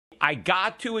I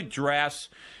got to address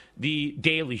the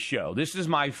Daily Show. This is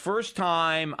my first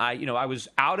time. I was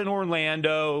out in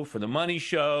Orlando for the Money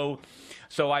Show,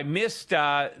 so I missed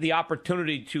the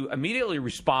opportunity to immediately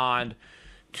respond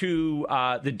to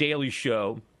the Daily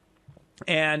Show.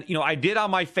 And, I did on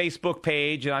my Facebook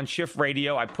page and on Schiff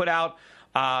Radio, I put out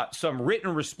some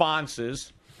written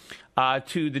responses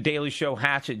to the Daily Show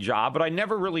hatchet job, but I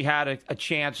never really had a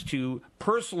chance to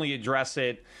personally address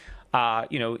it,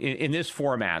 in this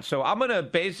format. So I'm going to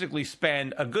basically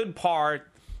spend a good part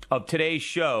of today's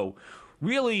show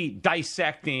really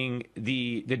dissecting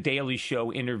the Daily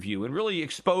Show interview and really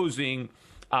exposing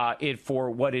it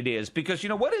for what it is. Because,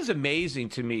 what is amazing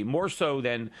to me, more so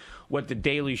than what the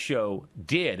Daily Show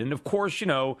did, and of course,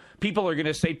 people are going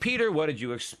to say, Peter, what did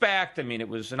you expect? I mean, it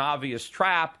was an obvious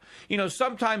trap.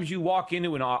 Sometimes you walk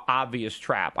into an obvious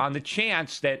trap on the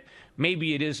chance that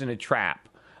maybe it isn't a trap.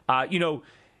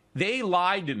 They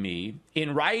lied to me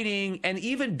in writing and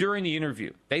even during the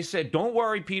interview. They said, don't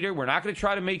worry, Peter, we're not going to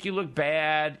try to make you look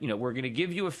bad. We're going to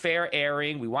give you a fair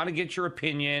airing. We want to get your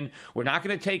opinion. We're not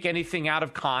going to take anything out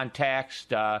of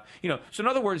context. So in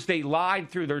other words, they lied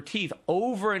through their teeth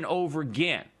over and over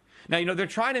again. Now, they're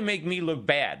trying to make me look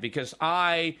bad because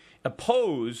I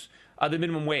oppose the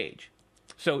minimum wage.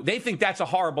 So they think that's a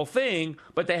horrible thing,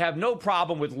 but they have no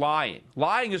problem with lying.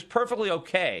 Lying is perfectly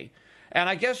okay. And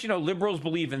I guess, liberals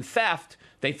believe in theft.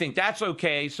 They think that's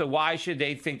okay, so why should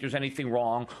they think there's anything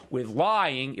wrong with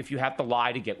lying if you have to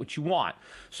lie to get what you want?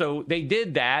 So they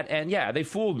did that, and yeah, they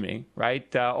fooled me,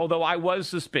 right? Although I was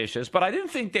suspicious, but I didn't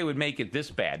think they would make it this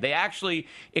bad. They actually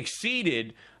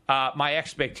exceeded my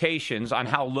expectations on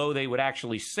how low they would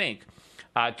actually sink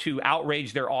to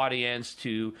outrage their audience,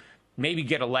 to maybe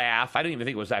get a laugh. I didn't even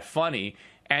think it was that funny.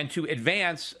 And to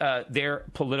advance their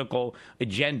political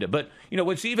agenda. But,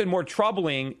 what's even more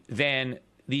troubling than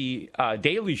the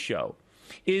Daily Show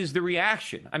is the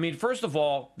reaction. I mean, first of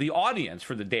all, the audience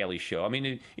for the Daily Show. I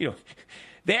mean,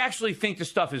 they actually think the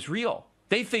stuff is real.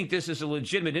 They think this is a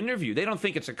legitimate interview. They don't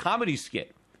think it's a comedy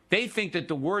skit. They think that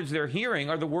the words they're hearing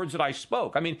are the words that I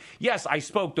spoke. I mean, yes, I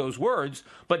spoke those words,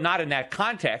 but not in that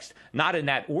context, not in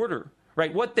that order,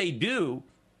 right? What they do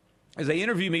is they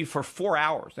interview me for 4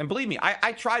 hours. And believe me,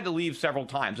 I tried to leave several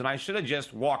times, and I should have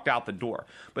just walked out the door.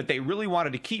 But they really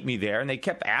wanted to keep me there, and they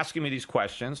kept asking me these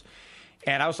questions.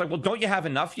 And I was like, well, don't you have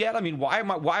enough yet? I mean, why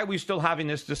are we still having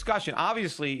this discussion?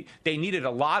 Obviously, they needed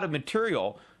a lot of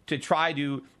material to try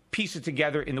to piece it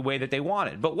together in the way that they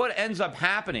wanted. But what ends up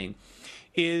happening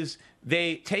is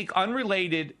they take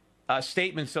unrelated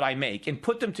statements that I make and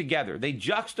put them together. They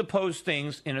juxtapose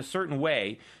things in a certain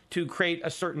way to create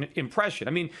a certain impression.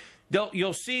 I mean,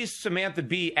 you'll see Samantha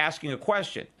Bee asking a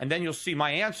question, and then you'll see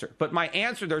my answer. But my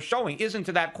answer they're showing isn't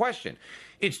to that question.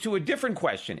 It's to a different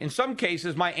question. In some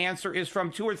cases, my answer is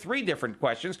from 2 or 3 different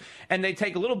questions, and they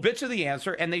take little bits of the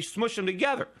answer and they smush them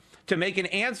together to make an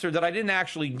answer that I didn't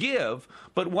actually give,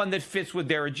 but one that fits with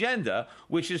their agenda,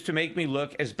 which is to make me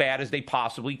look as bad as they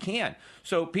possibly can.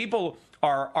 So people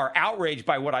are outraged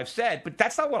by what I've said, but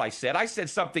that's not what I said. I said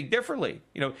something differently.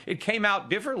 It came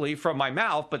out differently from my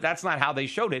mouth, but that's not how they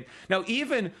showed it. Now,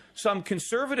 even some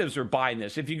conservatives are buying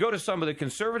this. If you go to some of the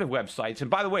conservative websites, and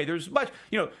by the way, there's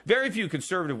very few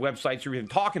conservative websites are even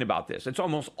talking about this. It's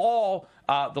almost all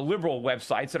the liberal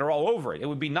websites that are all over it. It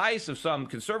would be nice if some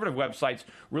conservative websites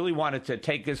really wanted to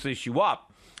take this issue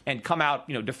up and come out,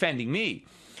 defending me.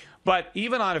 But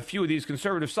even on a few of these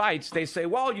conservative sites, they say,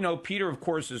 well, Peter, of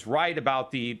course, is right about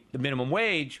the minimum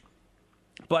wage,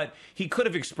 but he could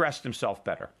have expressed himself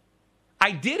better.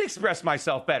 I did express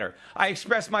myself better. I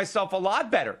expressed myself a lot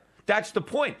better. That's the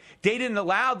point. They didn't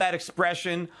allow that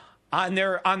expression on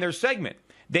their segment.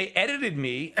 They edited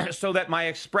me so that my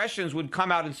expressions would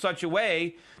come out in such a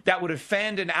way that would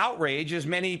offend and outrage as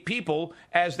many people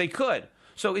as they could.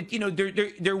 So,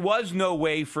 there was no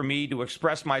way for me to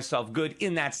express myself good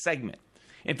in that segment.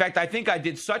 In fact, I think I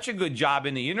did such a good job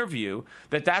in the interview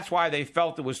that that's why they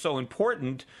felt it was so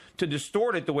important to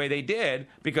distort it the way they did,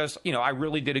 because, I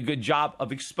really did a good job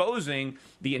of exposing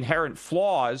the inherent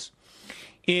flaws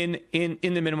in the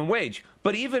minimum wage.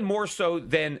 But even more so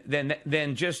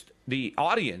than just the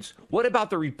audience, what about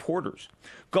the reporters?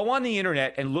 Go on the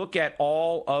internet and look at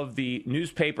all of the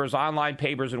newspapers, online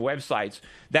papers, and websites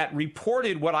that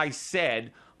reported what I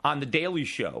said on The Daily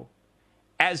Show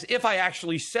as if I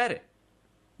actually said it,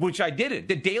 which I didn't.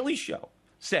 The Daily Show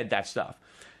said that stuff.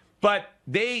 But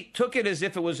they took it as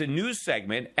if it was a news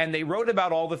segment, and they wrote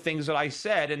about all the things that I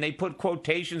said, and they put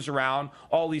quotations around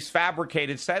all these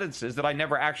fabricated sentences that I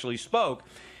never actually spoke.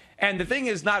 And the thing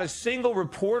is, not a single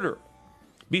reporter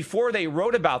before they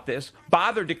wrote about this,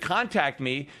 bothered to contact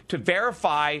me to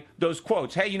verify those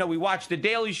quotes. Hey, we watched The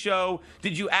Daily Show.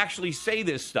 Did you actually say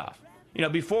this stuff?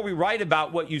 Before we write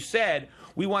about what you said,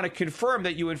 we want to confirm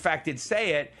that you, in fact, did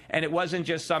say it, and it wasn't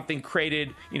just something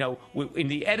created, in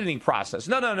the editing process.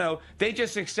 No. They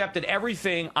just accepted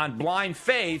everything on blind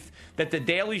faith that The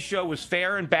Daily Show was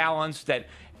fair and balanced, that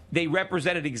they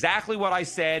represented exactly what I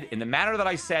said in the manner that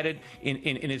I said it,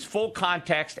 in its full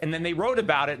context, and then they wrote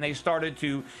about it, and they started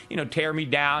to, tear me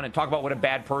down and talk about what a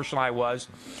bad person I was.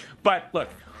 But, look,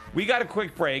 we got a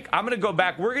quick break. I'm going to go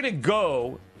back. We're going to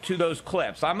go to those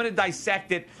clips. I'm going to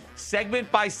dissect it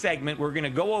segment by segment. We're going to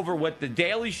go over what The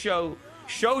Daily Show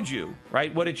showed you,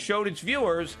 right? What it showed its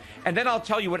viewers, and then I'll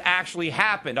tell you what actually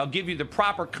happened. I'll give you the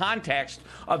proper context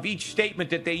of each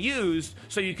statement that they used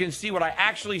so you can see what I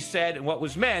actually said and what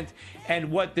was meant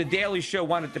and what The Daily Show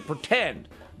wanted to pretend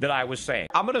that I was saying.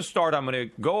 I'm going to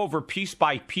go over piece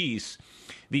by piece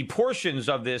the portions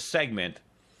of this segment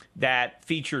that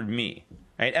featured me.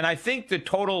 Right? And I think the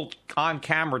total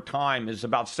on-camera time is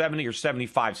about 70 or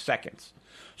 75 seconds.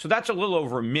 So that's a little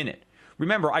over a minute.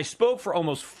 Remember, I spoke for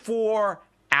almost 4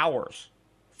 hours.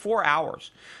 4 hours.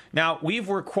 Now, we've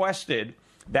requested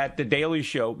that The Daily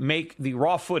Show make the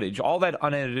raw footage, all that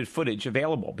unedited footage,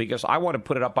 available because I want to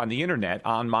put it up on the internet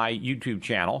on my YouTube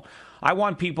channel. I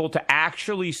want people to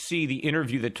actually see the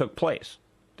interview that took place,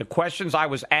 the questions I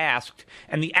was asked,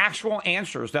 and the actual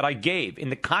answers that I gave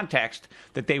in the context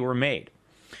that they were made.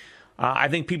 I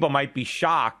think people might be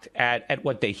shocked at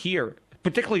what they hear,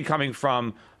 particularly coming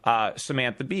from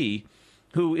Samantha Bee,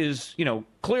 who is,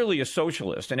 clearly a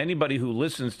socialist. And anybody who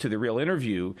listens to the real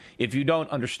interview, if you don't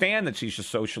understand that she's a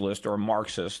socialist or a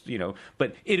Marxist,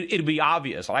 but it'd be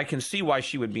obvious. I can see why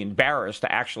she would be embarrassed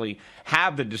to actually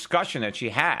have the discussion that she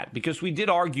had, because we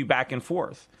did argue back and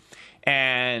forth.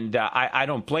 And I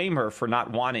don't blame her for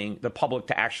not wanting the public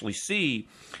to actually see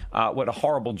what a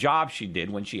horrible job she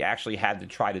did when she actually had to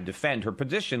try to defend her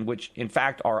position, which, in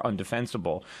fact, are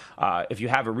undefensible. If you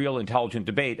have a real intelligent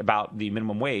debate about the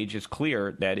minimum wage, it's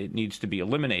clear that it needs to be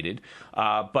eliminated.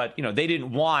 But, they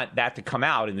didn't want that to come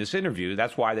out in this interview.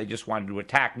 That's why they just wanted to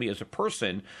attack me as a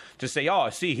person, to say,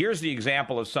 oh, see, here's the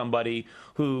example of somebody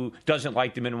who doesn't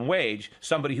like the minimum wage,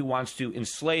 somebody who wants to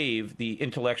enslave the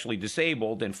intellectually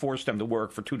disabled and force them to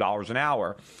work for $2 an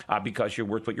hour because you're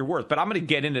worth what you're worth. But I'm going to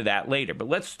get into that later. But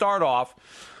let's start off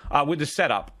with the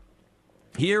setup.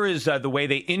 Here is the way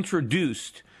they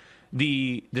introduced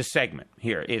the segment.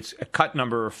 Here, it's cut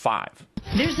number 5.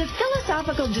 There's a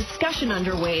philosophical discussion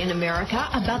underway in America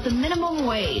about the minimum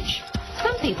wage.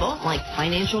 Some people, like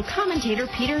financial commentator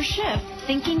Peter Schiff,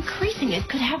 think increasing it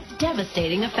could have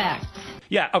devastating effects.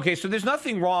 Yeah, okay, so there's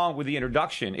nothing wrong with the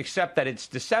introduction except that it's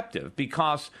deceptive,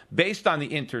 because based on the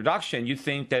introduction, you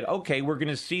think that, okay, we're going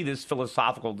to see this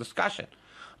philosophical discussion.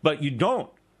 But you don't,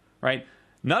 right?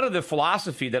 None of the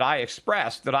philosophy that I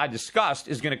expressed, that I discussed,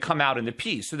 is going to come out in the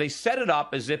piece. So they set it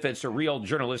up as if it's a real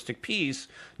journalistic piece,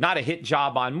 not a hit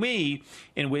job on me,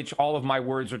 in which all of my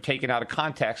words are taken out of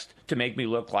context to make me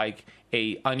look like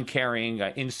a uncaring,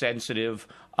 insensitive,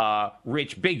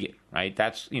 rich bigot, right?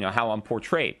 That's, how I'm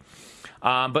portrayed.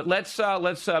 But let's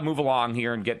move along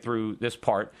here and get through this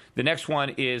part. The next one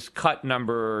is cut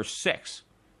number 6.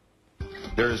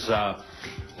 There's a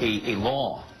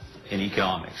law in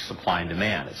economics, supply and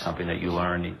demand. It's something that you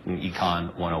learn in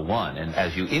Econ 101. And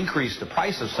as you increase the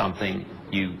price of something,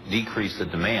 you decrease the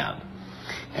demand.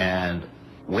 And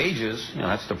wages,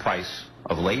 that's the price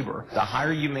of labor. The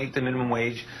higher you make the minimum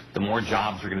wage, the more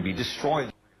jobs are going to be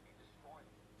destroyed.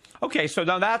 Okay, so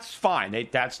now that's fine.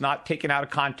 That's not taken out of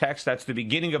context. That's the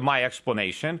beginning of my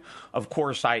explanation. Of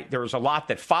course, there was a lot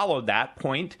that followed that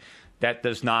point that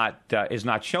is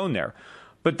not shown there.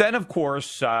 But then, of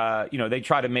course, they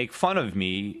try to make fun of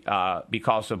me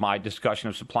because of my discussion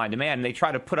of supply and demand. And they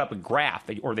try to put up a graph,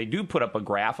 or they do put up a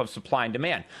graph of supply and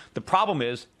demand. The problem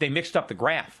is they mixed up the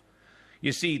graph.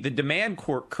 You see, the demand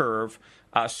curve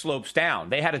slopes down.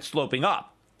 They had it sloping up.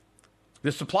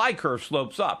 The supply curve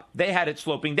slopes up. They had it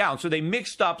sloping down. So they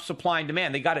mixed up supply and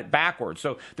demand. They got it backwards.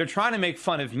 So they're trying to make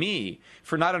fun of me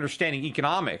for not understanding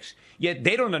economics, yet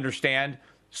they don't understand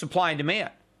supply and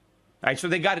demand. Right? So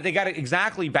they got it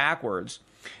exactly backwards,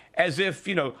 as if,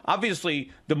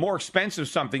 obviously the more expensive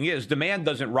something is, demand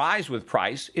doesn't rise with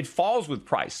price, it falls with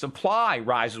price. Supply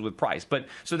rises with price. But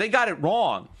so they got it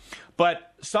wrong.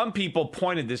 But some people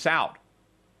pointed this out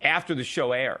after the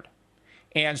show aired.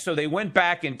 And so they went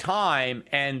back in time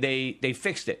and they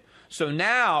fixed it. So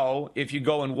now, if you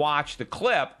go and watch the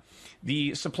clip,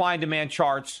 the supply and demand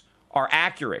charts are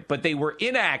accurate, but they were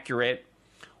inaccurate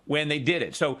when they did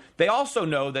it. So they also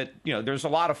know that, there's a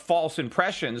lot of false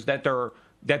impressions that they're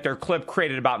that their clip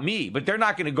created about me, but they're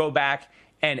not going to go back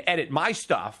and edit my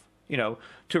stuff,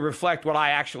 to reflect what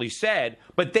I actually said.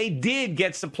 But they did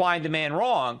get supply and demand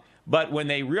wrong. But when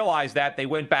they realized that, they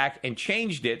went back and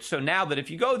changed it. So now that if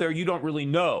you go there, you don't really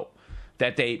know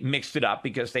that they mixed it up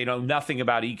because they know nothing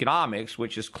about economics,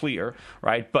 which is clear,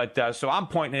 right? But so I'm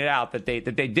pointing it out that they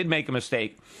did make a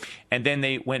mistake, and then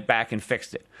they went back and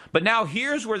fixed it. But now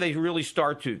here's where they really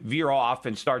start to veer off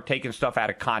and start taking stuff out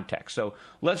of context. So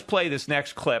let's play this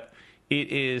next clip.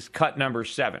 It is cut number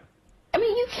 7. I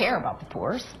mean, you care about the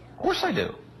poor. Of course I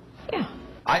do. Yeah.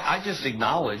 I just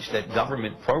acknowledge that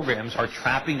government programs are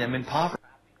trapping them in poverty.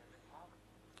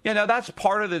 Now that's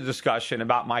part of the discussion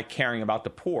about my caring about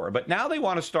the poor. But now they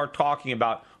want to start talking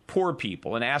about poor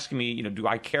people and asking me, do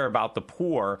I care about the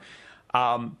poor?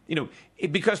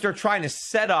 Because they're trying to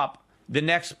set up the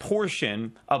next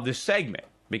portion of the segment.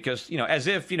 Because, as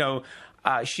if,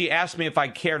 she asked me if I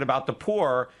cared about the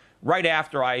poor right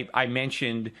after I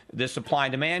mentioned the supply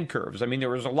and demand curves. I mean,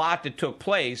 there was a lot that took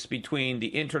place between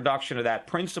the introduction of that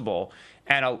principle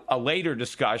and a later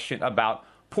discussion about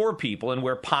poor people and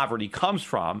where poverty comes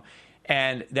from,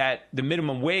 and that the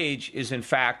minimum wage is, in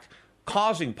fact,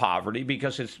 causing poverty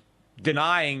because it's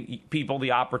denying people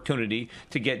the opportunity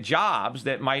to get jobs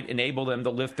that might enable them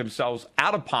to lift themselves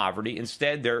out of poverty.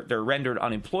 Instead, they're rendered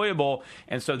unemployable,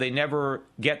 and so they never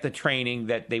get the training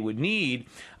that they would need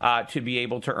to be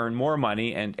able to earn more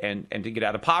money and to get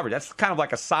out of poverty. That's kind of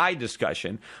like a side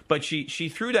discussion, but she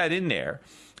threw that in there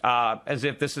as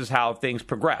if this is how things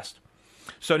progressed.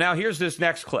 So now here's this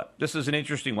next clip. This is an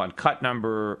interesting one, cut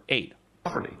number 8.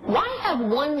 Why have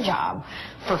one job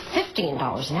for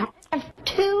 $15 an hour? I have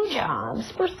 2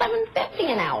 jobs for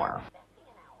 $7.50 an hour.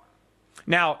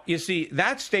 Now, you see,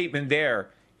 that statement there,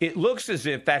 it looks as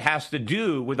if that has to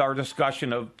do with our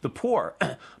discussion of the poor,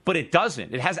 but it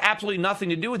doesn't. It has absolutely nothing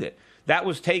to do with it. That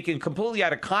was taken completely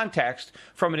out of context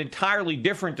from an entirely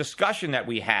different discussion that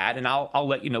we had, and I'll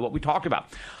let you know what we talked about.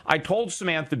 I told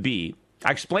Samantha Bee,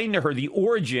 I explained to her the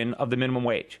origin of the minimum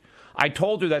wage. I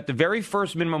told her that the very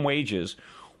first minimum wages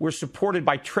were supported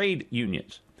by trade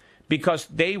unions because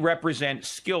they represent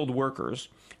skilled workers,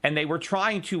 and they were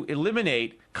trying to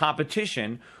eliminate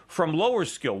competition from lower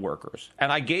skilled workers.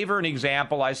 And I gave her an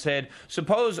example. I said,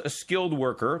 suppose a skilled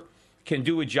worker can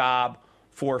do a job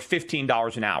for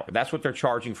 $15 an hour. That's what they're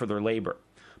charging for their labor.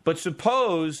 But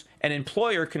suppose an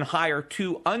employer can hire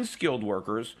 2 unskilled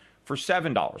workers for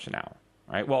 $7 an hour.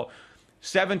 Right? Well,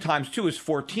 7 times 2 is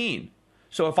 14.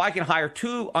 So if I can hire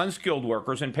 2 unskilled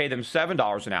workers and pay them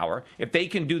 $7 an hour, if they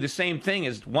can do the same thing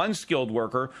as one skilled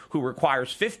worker who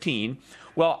requires 15,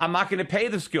 well, I'm not going to pay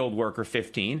the skilled worker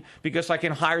 15 because I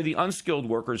can hire the unskilled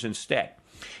workers instead.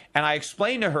 And I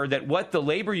explained to her that what the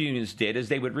labor unions did is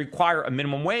they would require a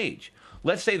minimum wage.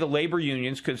 Let's say the labor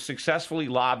unions could successfully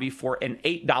lobby for an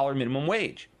 $8 minimum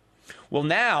wage. Well,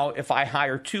 now, if I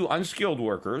hire 2 unskilled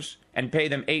workers and pay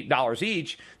them $8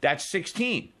 each, that's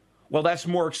 16. Well, that's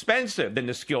more expensive than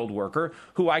the skilled worker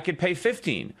who I could pay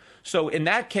 15. So in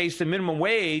that case, the minimum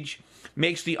wage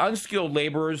makes the unskilled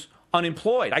laborers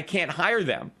unemployed. I can't hire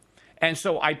them. And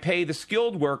so I pay the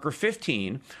skilled worker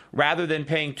 15 rather than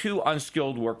paying 2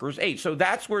 unskilled workers 8. So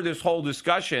that's where this whole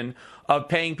discussion of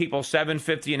paying people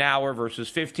 $7.50 an hour versus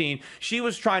 15, she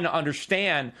was trying to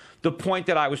understand the point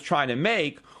that I was trying to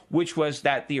make, which was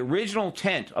that the original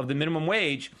intent of the minimum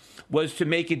wage was to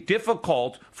make it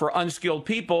difficult for unskilled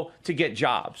people to get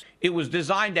jobs. It was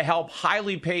designed to help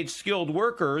highly paid skilled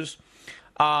workers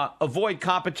avoid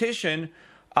competition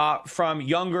from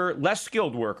younger, less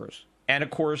skilled workers. And, of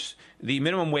course, the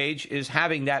minimum wage is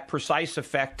having that precise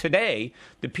effect today.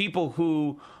 The people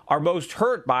who are most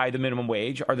hurt by the minimum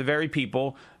wage are the very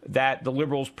people that the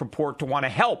liberals purport to want to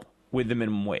help with the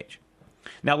minimum wage.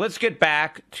 Now, let's get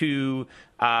back to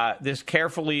this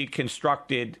carefully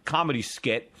constructed comedy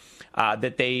skit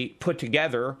that they put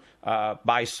together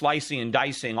by slicing and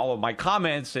dicing all of my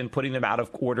comments and putting them out of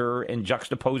order and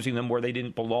juxtaposing them where they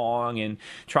didn't belong and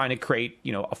trying to create,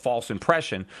 a false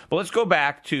impression. But let's go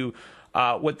back to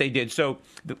what they did. So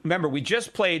remember, we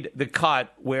just played the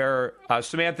cut where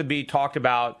Samantha Bee talked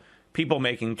about two people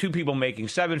making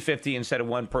 $7.50 instead of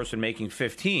one person making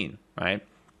 15, right?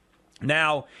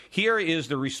 Now, here is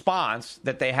the response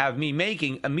that they have me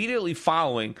making immediately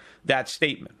following that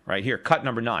statement, right here, cut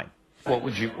number 9. What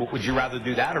would you rather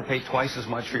do that or pay twice as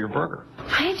much for your burger?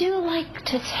 I do like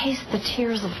to taste the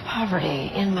tears of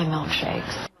poverty in my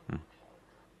milkshakes.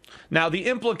 Now, the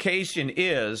implication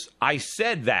is I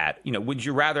said that, would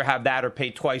you rather have that or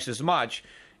pay twice as much?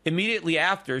 Immediately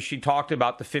after, she talked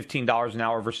about the $15 an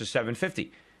hour versus $7.50.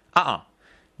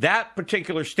 That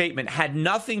particular statement had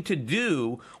nothing to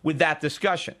do with that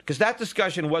discussion, because that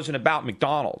discussion wasn't about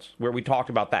McDonald's, where we talked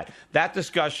about that. That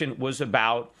discussion was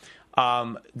about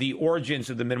the origins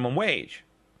of the minimum wage.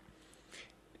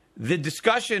 The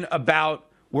discussion about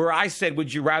where I said,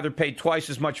 would you rather pay twice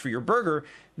as much for your burger,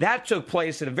 that took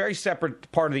place in a very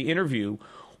separate part of the interview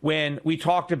when we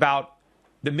talked about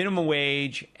the minimum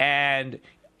wage and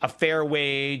a fair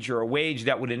wage or a wage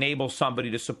that would enable somebody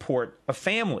to support a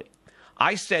family.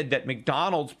 I said that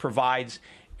McDonald's provides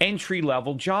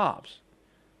entry-level jobs,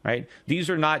 right? These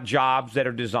are not jobs that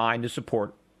are designed to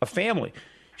support a family.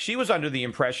 She was under the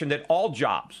impression that all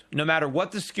jobs, no matter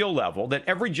what the skill level, that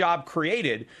every job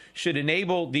created should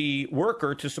enable the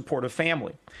worker to support a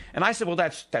family. And I said, well,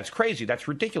 that's crazy. That's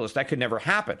ridiculous. That could never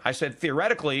happen. I said,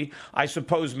 theoretically, I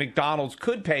suppose McDonald's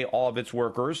could pay all of its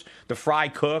workers, the fry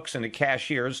cooks and the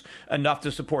cashiers, enough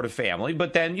to support a family.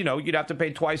 But then, you'd have to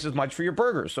pay twice as much for your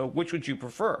burgers. So which would you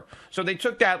prefer? So they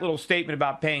took that little statement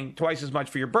about paying twice as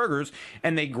much for your burgers,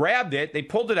 and they grabbed it, they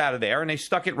pulled it out of there, and they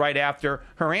stuck it right after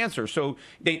her answer. So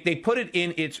they put it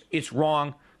in its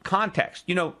wrong context.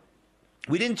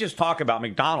 We didn't just talk about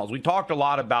McDonald's. We talked a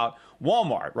lot about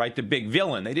Walmart, right? The big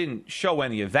villain. They didn't show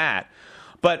any of that.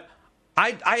 But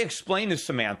I explained to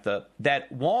Samantha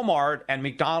that Walmart and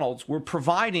McDonald's were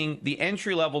providing the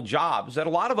entry-level jobs that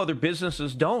a lot of other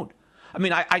businesses don't. I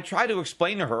mean, I tried to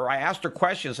explain to her. I asked her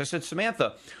questions. I said,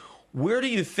 Samantha, where do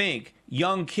you think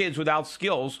young kids without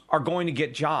skills are going to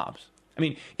get jobs? I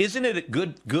mean, isn't it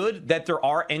good that there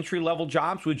are entry-level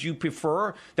jobs? Would you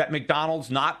prefer that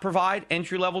McDonald's not provide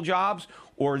entry-level jobs,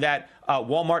 or that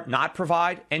Walmart not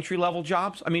provide entry-level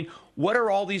jobs? I mean, what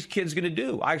are all these kids going to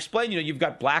do? I explained, you've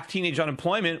got black teenage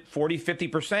unemployment, 40,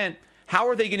 50%. How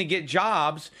are they going to get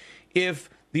jobs if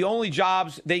the only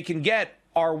jobs they can get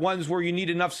are ones where you need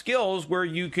enough skills where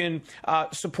you can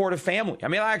support a family? I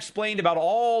mean, I explained about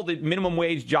all the minimum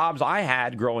wage jobs I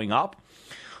had growing up.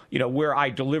 Where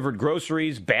I delivered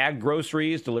groceries, bagged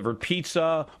groceries, delivered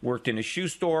pizza, worked in a shoe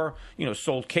store,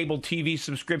 sold cable TV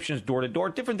subscriptions door to door,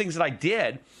 different things that I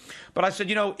did. But I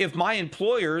said, if my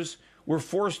employers were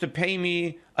forced to pay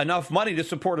me enough money to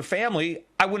support a family,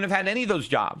 I wouldn't have had any of those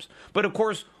jobs. But of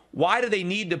course, why do they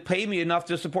need to pay me enough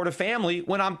to support a family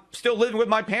when I'm still living with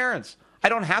my parents? I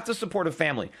don't have to support a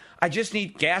family. I just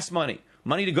need gas money,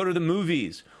 money to go to the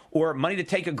movies, or money to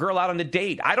take a girl out on a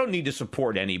date. I don't need to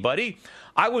support anybody.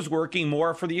 I was working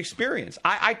more for the experience.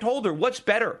 I told her, what's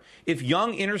better, if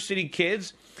young inner city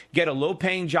kids get a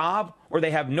low-paying job, or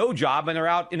they have no job and they're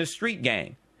out in a street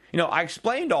gang? I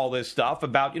explained all this stuff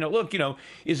about, look,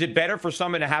 is it better for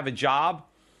someone to have a job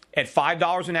at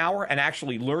 $5 an hour and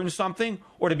actually learn something,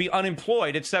 or to be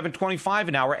unemployed at $7.25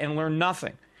 an hour and learn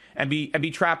nothing and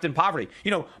be trapped in poverty?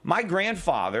 My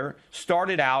grandfather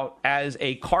started out as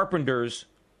a carpenter's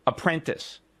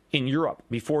apprentice in Europe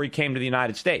before he came to the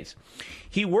United States.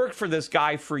 He worked for this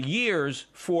guy for years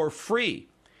for free.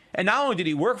 And not only did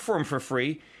he work for him for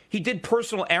free, he did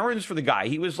personal errands for the guy.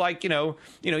 He was like, like a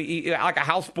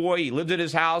houseboy. He lived at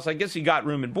his house. I guess he got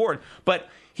room and board, but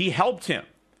he helped him.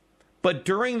 But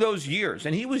during those years,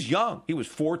 and he was young, he was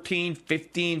 14,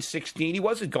 15, 16. He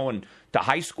wasn't going to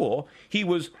high school. He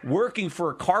was working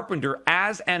for a carpenter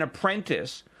as an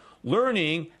apprentice,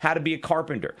 learning how to be a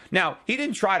carpenter. Now, he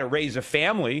didn't try to raise a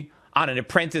family on an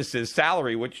apprentice's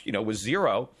salary, which, was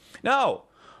zero. No.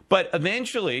 But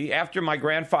eventually, after my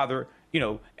grandfather,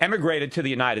 emigrated to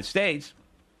the United States,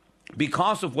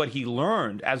 because of what he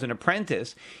learned as an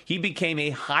apprentice, he became a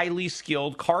highly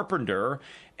skilled carpenter,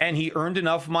 and he earned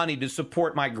enough money to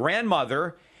support my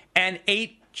grandmother and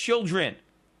 8 children.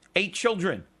 8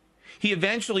 children. He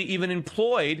eventually even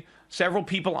employed several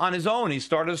people on his own. He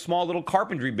started a small little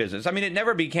carpentry business. I mean, it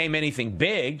never became anything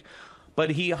big,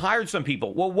 but he hired some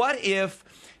people. Well, what if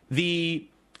the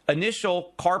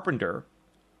initial carpenter,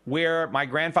 where my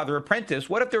grandfather apprenticed,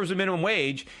 what if there was a minimum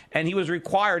wage and he was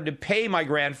required to pay my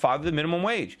grandfather the minimum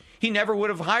wage? He never would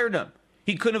have hired him.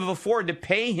 He couldn't have afforded to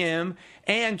pay him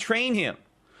and train him.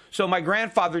 So my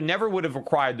grandfather never would have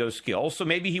acquired those skills, so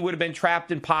maybe he would have been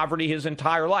trapped in poverty his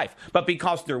entire life. But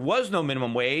because there was no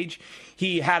minimum wage,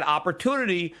 he had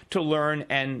opportunity to learn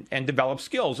and develop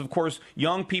skills. Of course,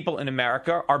 young people in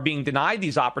America are being denied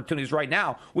these opportunities right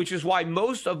now, which is why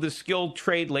most of the skilled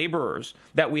trade laborers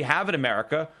that we have in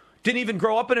America didn't even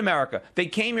grow up in America. They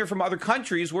came here from other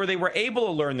countries where they were able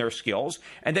to learn their skills,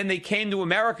 and then they came to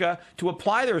America to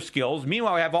apply their skills.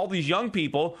 Meanwhile, we have all these young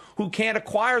people who can't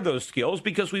acquire those skills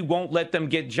because we won't let them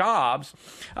get jobs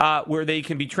where they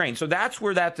can be trained. So that's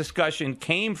where that discussion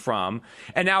came from.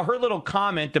 And now her little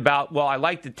comment about, well, I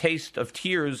like the taste of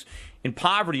tears in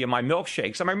poverty in my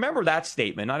milkshakes. And I remember that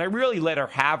statement, and I really let her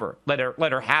have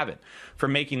it for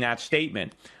making that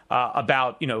statement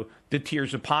about, the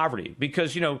tiers of poverty.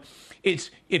 Because,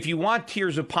 it's, if you want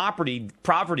tiers of poverty,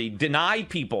 deny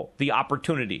people the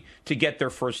opportunity to get their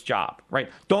first job,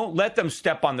 right? Don't let them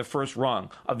step on the first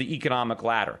rung of the economic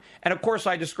ladder. And of course,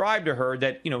 I described to her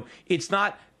that, it's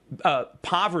not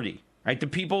poverty. Right, the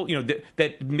people,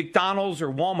 that McDonald's or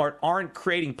Walmart aren't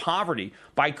creating poverty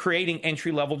by creating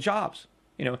entry-level jobs.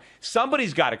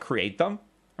 Somebody's got to create them,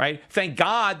 right? Thank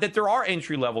God that there are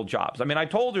entry-level jobs. I mean, I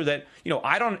told her that,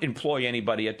 I don't employ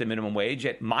anybody at the minimum wage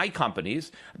at my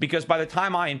companies because by the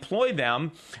time I employ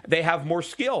them, they have more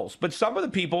skills. But some of the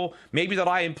people maybe that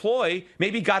I employ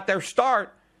maybe got their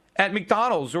start at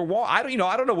McDonald's or Walmart.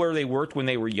 I don't know where they worked when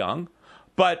they were young.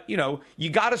 But, you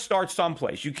got to start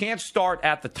someplace. You can't start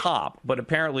at the top. But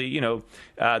apparently,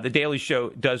 the Daily Show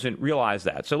doesn't realize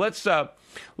that. So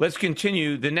let's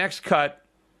continue. The next cut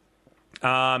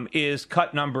is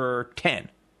cut number 10.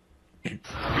 I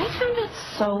found it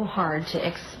so hard to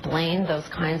explain those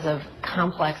kinds of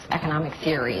complex economic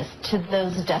theories to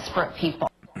those desperate people.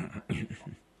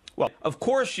 Well, of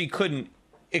course she couldn't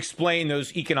explain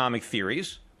those economic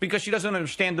theories because she doesn't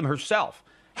understand them herself.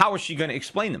 How is she going to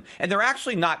explain them? And they're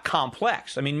actually not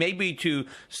complex. I mean, maybe to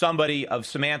somebody of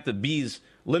Samantha Bee's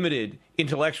limited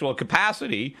intellectual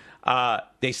capacity,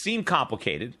 they seem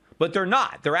complicated, but they're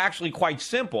not. They're actually quite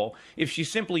simple. If she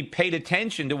simply paid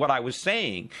attention to what I was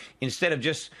saying, instead of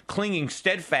just clinging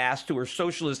steadfast to her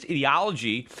socialist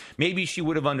ideology, maybe she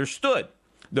would have understood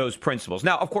those principles.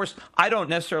 Now, of course, I don't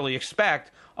necessarily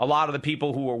expect a lot of the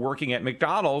people who are working at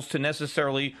McDonald's to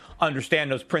necessarily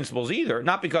understand those principles either,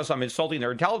 not because I'm insulting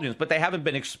their intelligence, but they haven't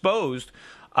been exposed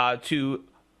to,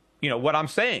 what I'm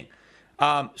saying.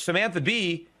 Samantha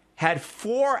Bee had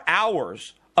 4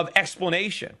 hours of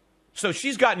explanation. So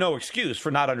she's got no excuse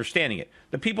for not understanding it.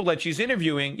 The people that she's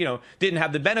interviewing, didn't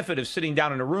have the benefit of sitting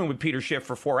down in a room with Peter Schiff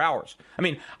for 4 hours. I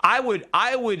mean, I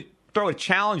would throw a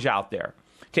challenge out there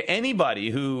to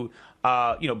anybody who,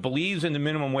 believes in the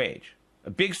minimum wage, a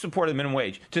big supporter of the minimum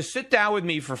wage, to sit down with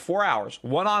me for 4 hours,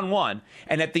 one-on-one,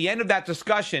 and at the end of that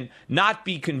discussion, not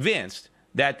be convinced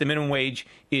that the minimum wage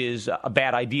is a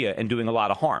bad idea and doing a lot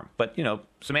of harm. But,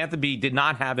 Samantha Bee did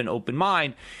not have an open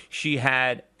mind. She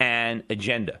had an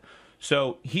agenda.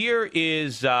 So here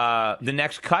is the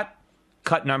next cut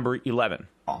number 11.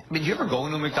 Did you ever go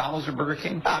into McDonald's or Burger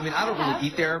King? I mean, I don't really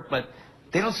eat there, but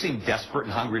they don't seem desperate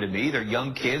and hungry to me. They're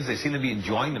young kids. They seem to be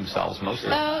enjoying themselves most of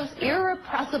the time. Those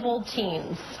irrepressible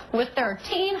teens with their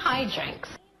teen hijinks.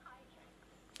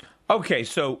 Okay,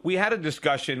 so we had a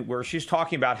discussion where she's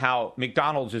talking about how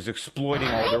McDonald's is exploiting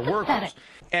all their workers.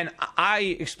 And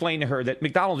I explained to her that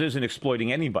McDonald's isn't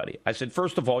exploiting anybody. I said,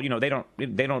 first of all, they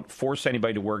don't force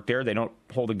anybody to work there. They don't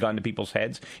hold a gun to people's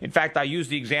heads. In fact, I used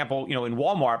the example, in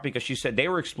Walmart because she said they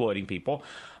were exploiting people.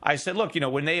 I said, look,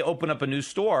 when they open up a new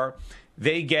store,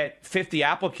 they get 50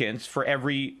 applicants for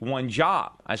every one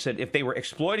job. I said if they were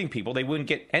exploiting people, they wouldn't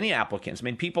get any applicants. I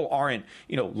mean, people aren't,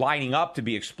 lining up to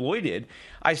be exploited.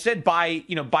 I said by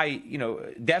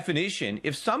definition,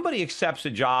 if somebody accepts a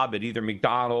job at either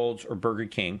McDonald's or Burger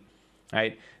King,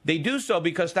 right, they do so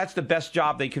because that's the best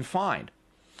job they can find.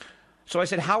 So I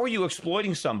said, how are you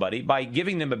exploiting somebody by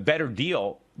giving them a better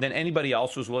deal than anybody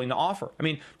else was willing to offer? I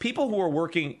mean, people who are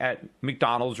working at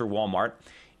McDonald's or Walmart,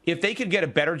 if they could get a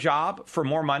better job for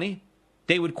more money,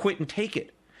 they would quit and take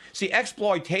it. See,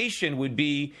 exploitation would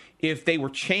be if they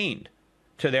were chained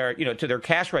to their, to their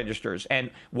cash registers, and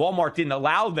Walmart didn't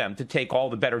allow them to take all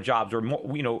the better jobs or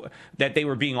more, that they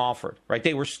were being offered. Right?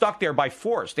 They were stuck there by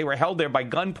force. They were held there by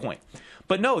gunpoint.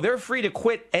 But no, they're free to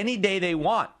quit any day they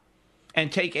want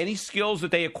and take any skills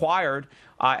that they acquired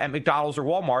at McDonald's or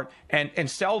Walmart and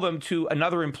sell them to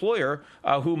another employer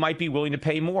who might be willing to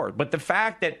pay more. But the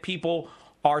fact that people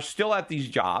are still at these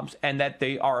jobs and that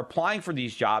they are applying for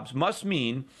these jobs must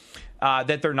mean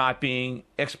that they're not being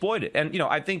exploited. And,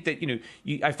 I think that,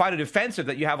 I find it offensive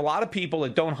that you have a lot of people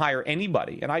that don't hire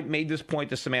anybody. And I made this point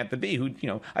to Samantha Bee, who,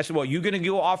 I said, well, you going to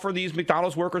go offer these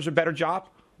McDonald's workers a better job?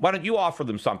 Why don't you offer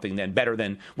them something then better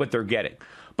than what they're getting?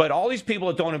 But all these people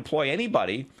that don't employ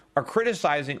anybody are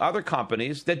criticizing other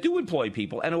companies that do employ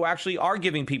people and who actually are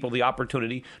giving people the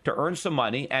opportunity to earn some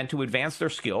money and to advance their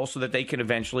skills so that they can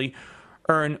eventually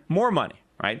earn more money,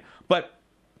 right? But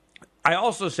I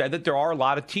also said that there are a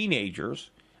lot of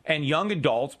teenagers and young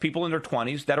adults, people in their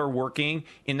 20s, that are working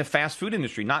in the fast food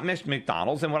industry, not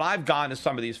McDonald's. And when I've gone to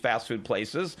some of these fast food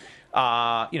places,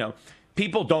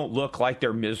 people don't look like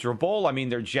they're miserable. I mean,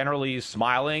 they're generally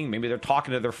smiling. Maybe they're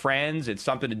talking to their friends. It's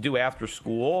something to do after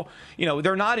school.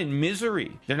 They're not in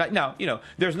misery. They're not. Now,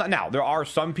 there's not. Now, there are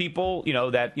some people,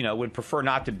 that would prefer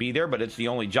not to be there, but it's the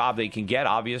only job they can get,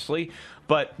 obviously.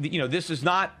 But this is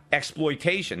not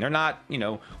exploitation. They're not,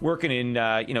 working in,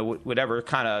 whatever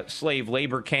kind of slave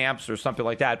labor camps or something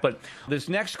like that. But this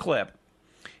next clip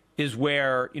is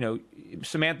where,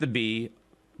 Samantha Bee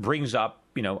brings up,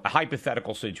 a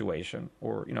hypothetical situation,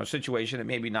 or, a situation that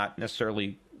maybe not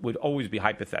necessarily would always be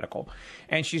hypothetical.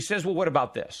 And she says, well, what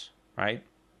about this, right?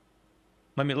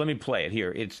 Let me play it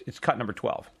here. It's cut number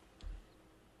 12.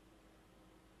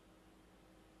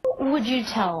 Would you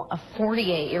tell a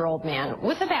 48-year-old man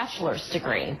with a bachelor's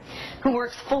degree who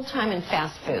works full-time in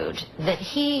fast food that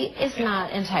he is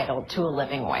not entitled to a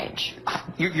living wage?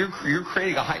 You're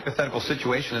creating a hypothetical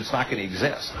situation that's not going to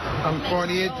exist. I'm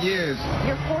 48 years.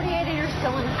 You're 48 and you're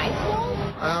still in high school?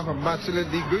 I have a bachelor's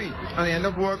degree. And I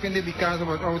ended up working there because I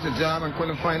was out of a job and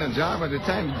couldn't find a job at the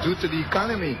time due to the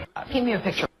economy. Give me a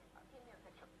picture.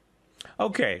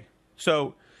 Okay,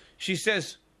 so she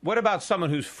says, what about someone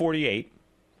who's 48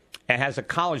 and has a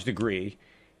college degree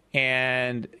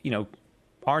and,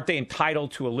 aren't they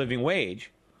entitled to a living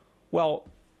wage? Well,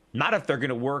 not if they're going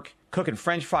to work cooking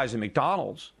French fries at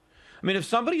McDonald's. I mean, if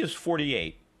somebody is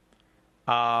 48,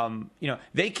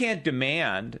 they can't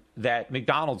demand that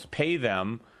McDonald's pay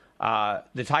them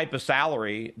the type of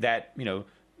salary that,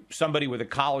 somebody with a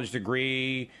college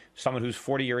degree, someone who's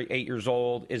 48 years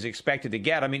old is expected to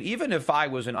get. I mean, even if I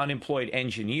was an unemployed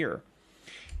engineer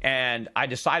and I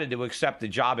decided to accept the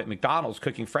job at McDonald's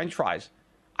cooking French fries,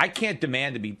 I can't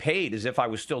demand to be paid as if I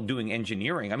was still doing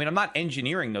engineering. I mean, I'm not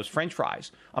engineering those French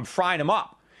fries. I'm frying them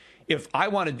up. If I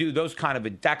want to do that kind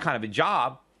of a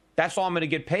job, that's all I'm going to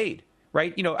get paid,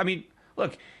 right?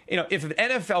 Look, if an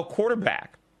NFL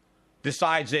quarterback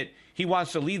decides that he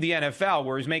wants to leave the NFL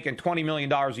where he's making $20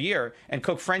 million a year and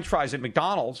cook French fries at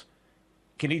McDonald's,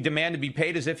 can he demand to be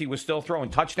paid as if he was still throwing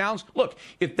touchdowns? Look,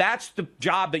 if that's the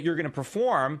job that you're going to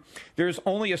perform, there's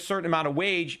only a certain amount of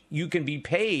wage you can be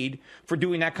paid for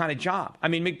doing that kind of job. I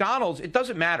mean, McDonald's, it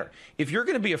doesn't matter. If you're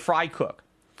going to be a fry cook,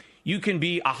 you can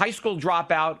be a high school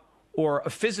dropout or a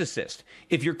physicist.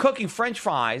 If you're cooking French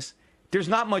fries, there's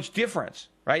not much difference,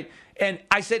 right? And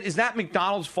I said, is that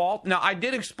McDonald's fault? Now, I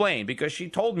did explain, because she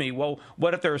told me, well,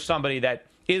 what if there's somebody that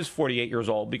is 48 years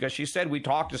old? Because she said we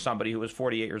talked to somebody who was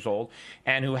 48 years old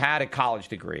and who had a college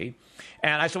degree.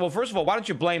 And I said, well, first of all, why don't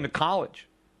you blame the college?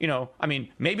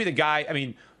 Maybe the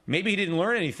guy, maybe he didn't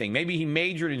learn anything. Maybe he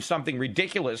majored in something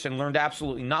ridiculous and learned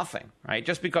absolutely nothing, right?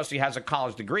 Just because he has a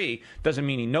college degree doesn't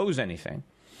mean he knows anything.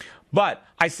 But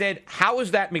I said, how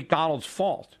is that McDonald's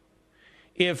fault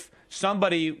if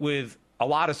somebody with a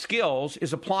lot of skills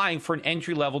is applying for an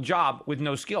entry-level job with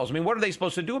no skills? I mean, what are they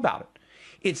supposed to do about it?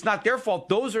 It's not their fault.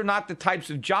 Those are not the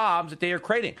types of jobs that they are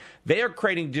creating. They are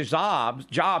creating jobs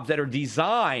that are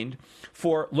designed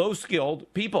for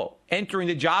low-skilled people entering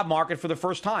the job market for the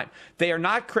first time. They are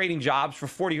not creating jobs for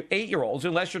 48-year-olds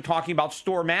unless you're talking about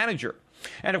store manager.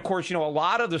 And, of course, a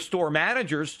lot of the store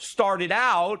managers started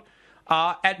out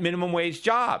at minimum wage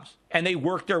jobs, and they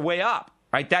worked their way up,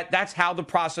 right? That's how the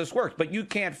process works. But you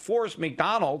can't force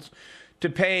McDonald's to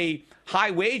pay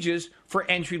high wages for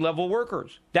entry-level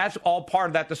workers. That's all part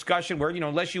of that discussion where,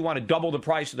 unless you want to double the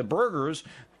price of the burgers,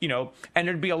 and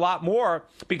there'd be a lot more,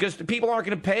 because the people aren't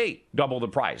going to pay double the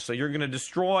price. So you're going to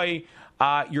destroy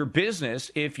your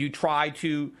business if you try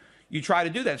to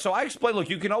do that. So I explained, look,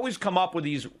 you can always come up with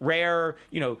these rare,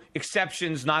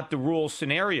 exceptions, not the rule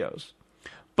scenarios.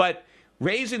 But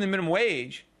raising the minimum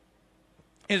wage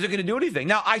isn't going to do anything.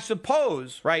 Now, I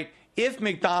suppose, right, if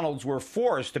McDonald's were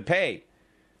forced to pay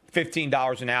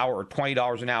 $15 an hour or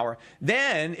 $20 an hour,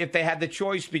 then if they had the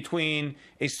choice between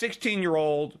a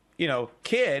 16-year-old,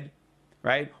 kid,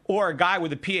 right, or a guy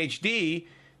with a PhD,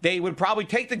 they would probably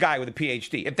take the guy with a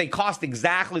PhD if they cost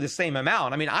exactly the same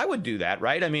amount. I mean, I would do that,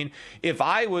 right? I mean, if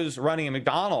I was running a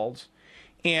McDonald's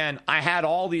and I had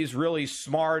all these really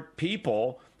smart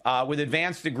people with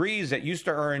advanced degrees that used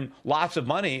to earn lots of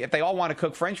money, if they all want to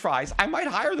cook French fries, I might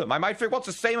hire them. I might figure, well, it's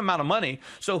the same amount of money.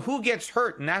 So who gets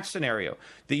hurt in that scenario?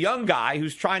 The young guy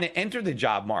who's trying to enter the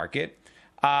job market,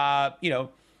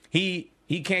 he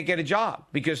can't get a job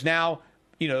because now,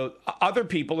 other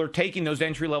people are taking those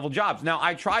entry-level jobs. Now,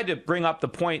 I tried to bring up the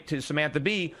point to Samantha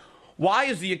Bee, why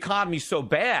is the economy so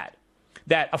bad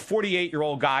that a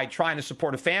 48-year-old guy trying to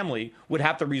support a family would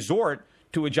have to resort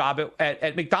to a job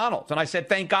at McDonald's? And I said,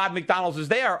 thank God McDonald's is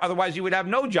there. Otherwise, you would have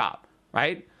no job,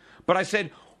 right? But I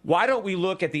said, why don't we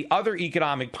look at the other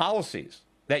economic policies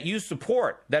that you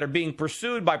support that are being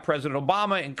pursued by President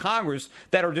Obama and Congress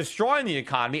that are destroying the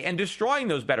economy and destroying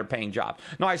those better paying jobs.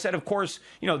 No, I said, of course,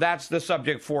 that's the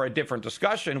subject for a different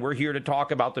discussion. We're here to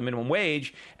talk about the minimum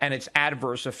wage and its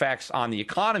adverse effects on the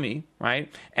economy,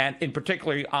 right? And in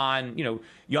particular on,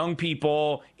 young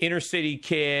people, inner city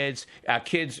kids,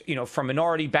 kids, from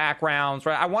minority backgrounds,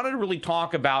 right? I wanted to really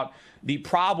talk about the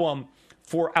problem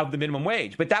of the minimum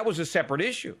wage, but that was a separate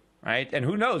issue. Right? And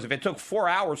who knows, if it took 4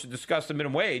 hours to discuss the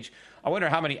minimum wage, I wonder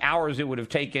how many hours it would have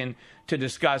taken to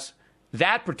discuss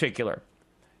that particular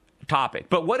topic.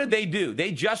 But what did they do?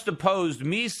 They just opposed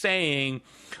me saying,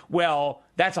 well,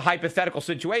 that's a hypothetical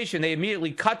situation. They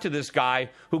immediately cut to this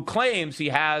guy who claims he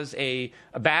has a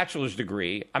bachelor's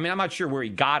degree. I mean, I'm not sure where he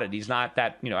got it. He's not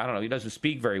that, I don't know. He doesn't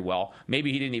speak very well.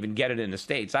 Maybe he didn't even get it in the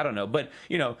States. I don't know. But,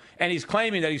 and he's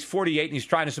claiming that he's 48 and he's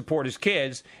trying to support his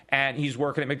kids and he's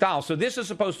working at McDonald's. So this is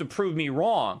supposed to prove me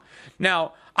wrong.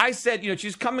 Now, I said,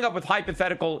 she's coming up with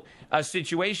hypothetical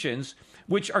situations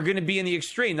which are going to be in the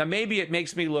extreme. Now, maybe it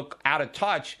makes me look out of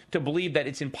touch to believe that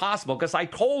it's impossible, because I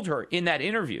told her in that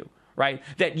interview, right,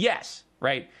 that yes,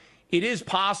 right, it is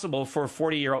possible for a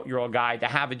 40-year-old guy to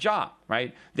have a job,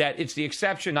 right, that it's the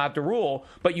exception, not the rule,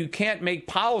 but you can't make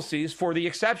policies for the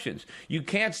exceptions. You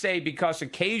can't say because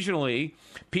occasionally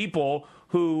people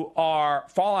who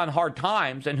fall on hard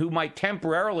times and who might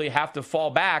temporarily have to fall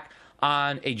back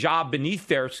on a job beneath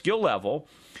their skill level,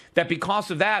 that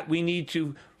because of that we need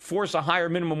to force a higher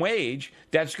minimum wage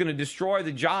that's going to destroy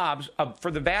the jobs for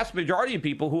the vast majority of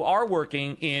people who are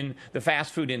working in the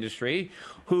fast food industry,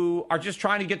 who are just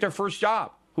trying to get their first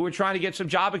job, who are trying to get some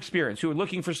job experience, who are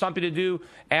looking for something to do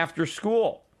after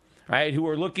school, right, who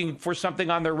are looking for something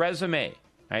on their resume,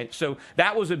 right? So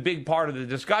that was a big part of the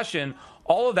discussion.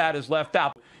 All of that is left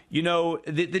out.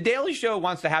 The Daily Show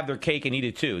wants to have their cake and eat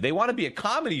it too. They want to be a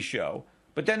comedy show,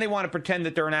 but then they want to pretend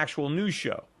that they're an actual news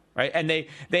show. Right. And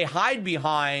they hide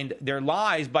behind their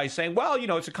lies by saying, well,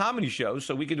 it's a comedy show,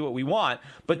 so we can do what we want.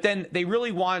 But then they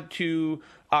really want to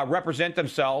represent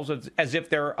themselves as if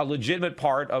they're a legitimate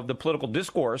part of the political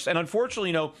discourse. And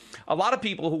unfortunately, a lot of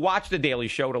people who watch The Daily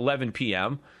Show at 11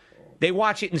 p.m., they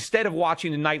watch it instead of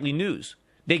watching the nightly news.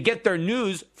 They get their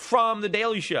news from The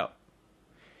Daily Show.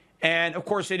 And, of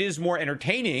course, it is more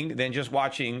entertaining than just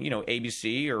watching,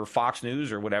 ABC or Fox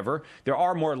News or whatever. There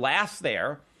are more laughs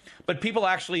there. But people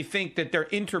actually think that they're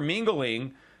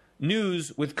intermingling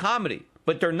news with comedy.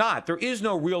 But they're not. There is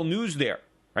no real news there,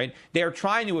 right? They're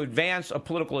trying to advance a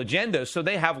political agenda, so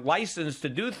they have license to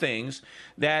do things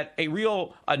that a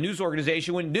real news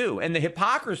organization wouldn't do. And the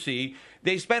hypocrisy,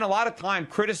 they spend a lot of time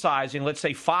criticizing, let's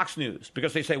say, Fox News,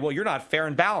 because they say, well, you're not fair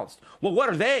and balanced. Well, what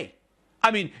are they?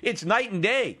 I mean, it's night and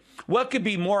day. What could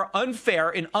be more unfair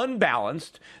and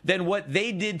unbalanced than what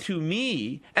they did to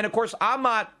me? And, of course, I'm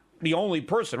not the only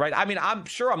person, right? I mean, I'm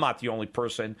sure I'm not the only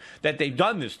person that they've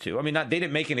done this to. I mean, they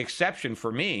didn't make an exception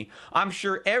for me. I'm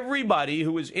sure everybody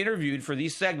who was interviewed for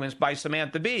these segments by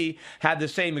Samantha Bee had the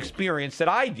same experience that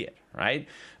I did, right?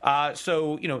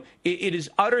 So, it is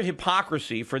utter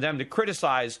hypocrisy for them to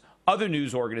criticize other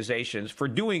news organizations for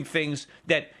doing things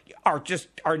that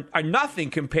are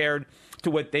nothing compared to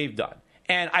what they've done.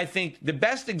 And I think the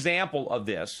best example of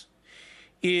this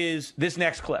is this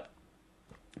next clip.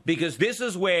 Because this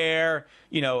is where,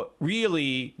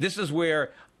 really, this was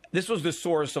the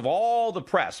source of all the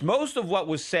press. Most of what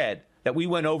was said that we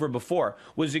went over before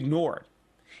was ignored.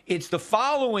 It's the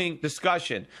following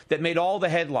discussion that made all the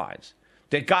headlines,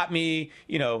 that got me,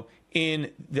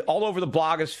 all over the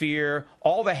blogosphere,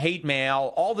 all the hate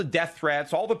mail, all the death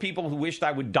threats, all the people who wished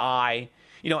I would die.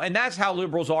 And that's how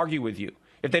liberals argue with you.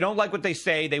 If they don't like what they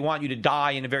say, they want you to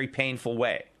die in a very painful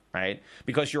way, right?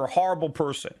 Because you're a horrible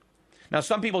person. Now,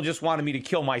 some people just wanted me to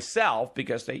kill myself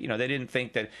because they didn't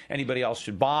think that anybody else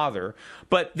should bother.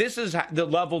 But this is the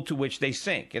level to which they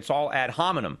sink. It's all ad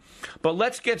hominem. But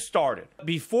let's get started.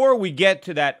 Before we get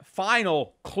to that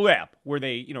final clip where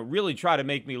they, really try to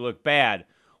make me look bad,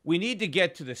 we need to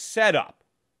get to the setup.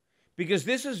 Because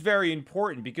this is very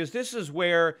important, because this is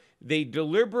where they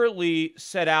deliberately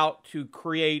set out to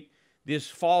create this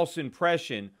false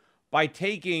impression by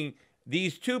taking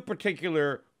these two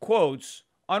particular quotes,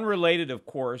 unrelated, of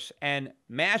course, and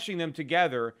mashing them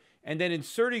together and then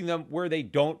inserting them where they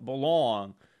don't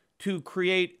belong to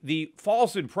create the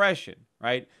false impression,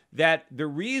 right, that the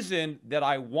reason that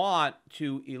I want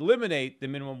to eliminate the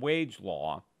minimum wage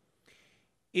law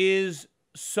is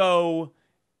so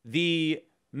the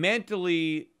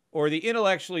mentally or the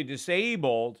intellectually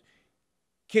disabled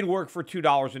can work for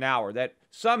 $2 an hour, that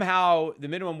somehow the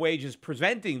minimum wage is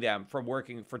preventing them from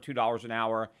working for $2 an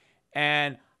hour,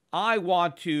 and I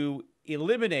want to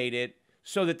eliminate it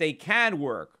so that they can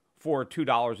work for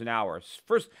 $2 an hour.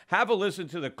 First, have a listen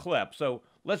to the clip. So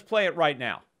let's play it right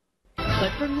now.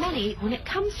 But for many, when it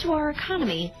comes to our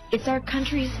economy, it's our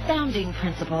country's founding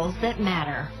principles that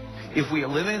matter. If we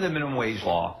eliminated the minimum wage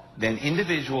law, then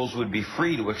individuals would be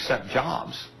free to accept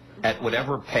jobs at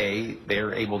whatever pay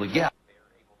they're able to get.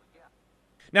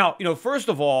 Now, first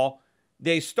of all,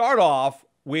 they start off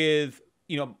with,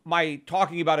 my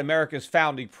talking about America's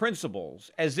founding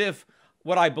principles, as if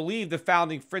what I believe the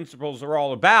founding principles are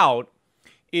all about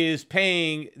is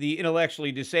paying the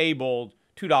intellectually disabled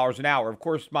 $2 an hour. Of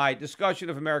course, my discussion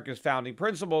of America's founding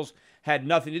principles had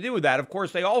nothing to do with that. Of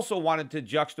course, they also wanted to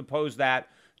juxtapose that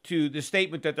to the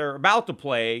statement that they're about to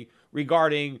play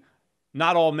regarding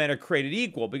not all men are created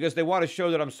equal, because they want to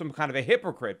show that I'm some kind of a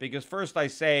hypocrite. Because first I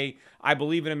say I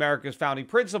believe in America's founding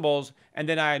principles, and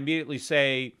then I immediately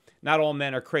say not all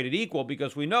men are created equal,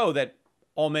 because we know that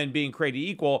all men being created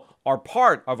equal are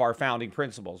part of our founding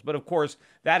principles. But of course,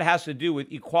 that has to do with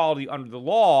equality under the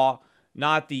law,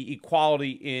 not the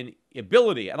equality in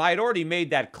ability. And I had already made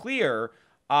that clear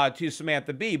to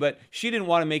Samantha Bee, but she didn't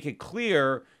want to make it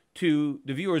clear to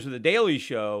the viewers of The Daily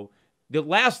Show. The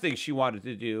last thing she wanted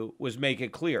to do was make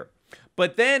it clear.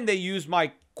 But then they used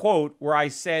my quote where I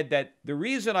said that the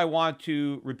reason I want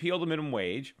to repeal the minimum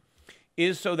wage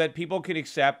is so that people can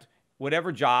accept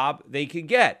whatever job they can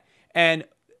get. And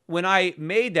when I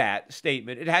made that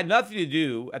statement, it had nothing to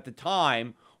do at the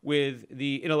time with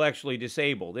the intellectually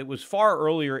disabled. It was far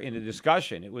earlier in the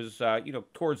discussion. It was,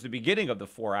 towards the beginning of the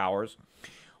 4 hours,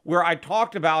 where I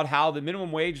talked about how the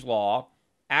minimum wage law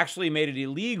actually made it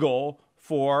illegal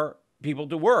for people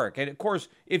to work. And of course,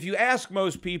 if you ask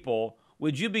most people,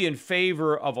 would you be in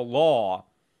favor of a law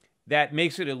that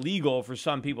makes it illegal for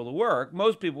some people to work?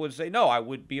 Most people would say, no, I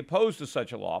would be opposed to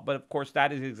such a law. But of course,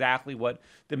 that is exactly what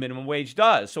the minimum wage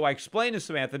does. So I explained to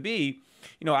Samantha Bee,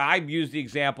 I used the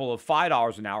example of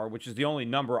 $5 an hour, which is the only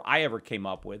number I ever came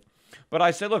up with. But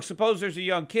I said, look, suppose there's a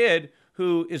young kid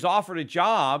who is offered a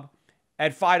job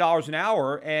at $5 an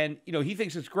hour, and he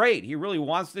thinks it's great. He really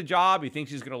wants the job. He thinks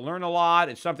he's going to learn a lot.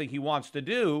 It's something he wants to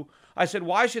do. I said,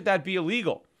 why should that be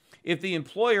illegal? If the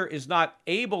employer is not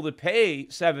able to pay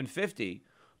 $7.50,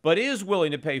 but is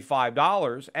willing to pay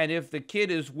 $5, and if the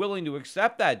kid is willing to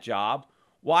accept that job,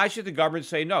 why should the government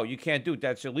say, no, you can't do it?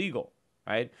 That's illegal,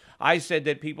 right? I said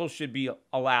that people should be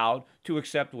allowed to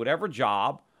accept whatever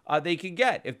job they can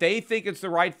get. If they think it's the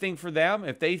right thing for them,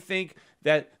 if they think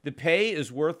that the pay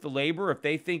is worth the labor, if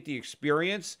they think the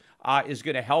experience is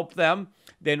going to help them,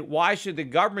 then why should the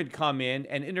government come in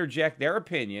and interject their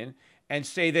opinion and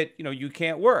say that, you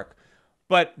can't work?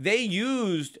 But they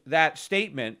used that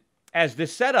statement as the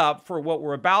setup for what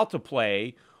we're about to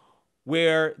play,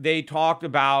 where they talked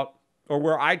about, or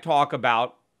where I talk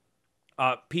about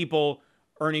people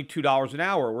earning $2 an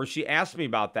hour, where she asked me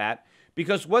about that,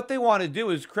 because what they want to do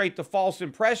is create the false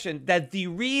impression that the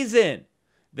reason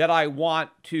that I want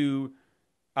to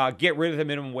get rid of the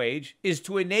minimum wage is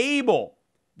to enable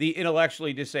the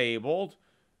intellectually disabled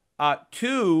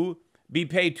to be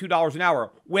paid $2 an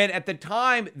hour, when at the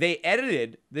time they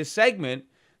edited this segment,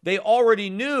 they already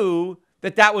knew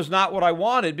that that was not what I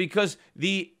wanted, because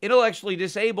the intellectually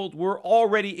disabled were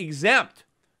already exempt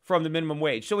from the minimum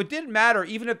wage. So it didn't matter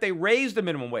even if they raised the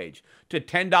minimum wage to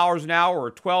 $10 an hour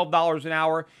or $12 an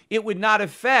hour, it would not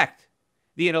affect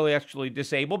the intellectually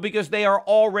disabled because they are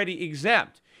already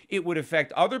exempt. It would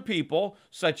affect other people,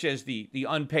 such as the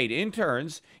unpaid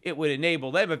interns. It would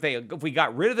enable them, if we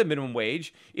got rid of the minimum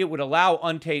wage, it would allow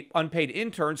unpaid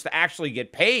interns to actually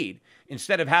get paid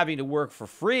instead of having to work for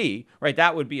free, right?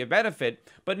 That would be a benefit.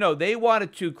 But no, they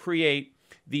wanted to create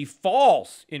the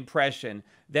false impression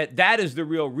that that is the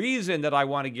real reason that I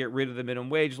want to get rid of the minimum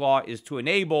wage law, is to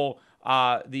enable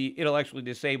the intellectually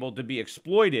disabled to be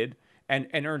exploited and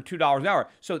earn $2 an hour.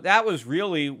 So that was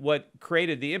really what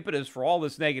created the impetus for all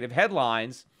this negative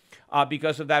headlines,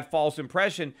 because of that false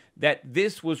impression that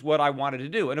this was what I wanted to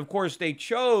do. And of course, they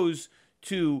chose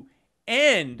to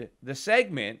end the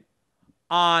segment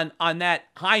on that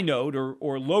high note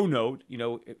or low note,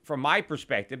 from my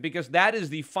perspective, because that is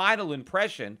the final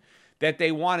impression that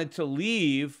they wanted to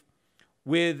leave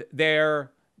with their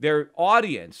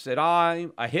audience, that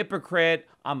I'm a hypocrite,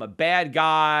 I'm a bad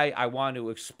guy, I want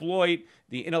to exploit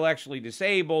the intellectually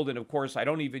disabled, and of course I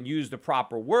don't even use the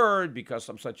proper word because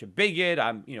I'm such a bigot.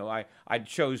 I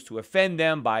chose to offend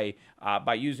them by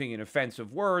using an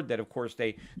offensive word that of course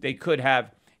they could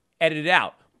have edited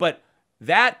out. But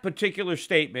that particular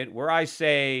statement where I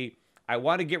say I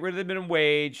want to get rid of the minimum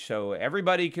wage so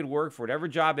everybody can work for whatever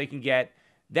job they can get,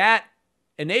 that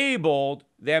enabled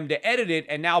them to edit it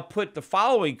and now put the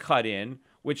following cut in,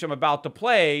 which I'm about to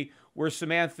play, where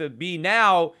Samantha Bee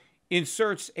now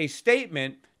inserts a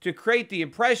statement to create the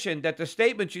impression that the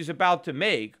statement she's about to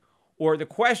make or the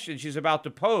question she's about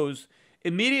to pose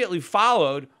immediately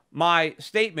followed my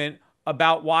statement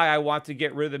about why I want to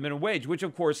get rid of the minimum wage, which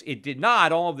of course it did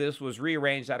not. All of this was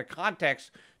rearranged out of context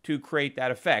to create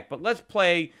that effect. But let's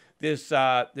play this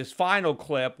this final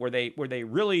clip where they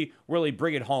really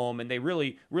bring it home and they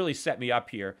really set me up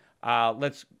here.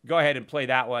 Let's go ahead and play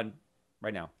that one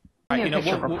right now. All right,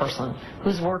 picture of a person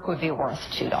whose work would be worth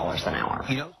 $2 an hour.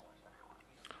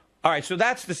 All right, so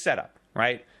that's the setup,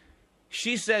 right?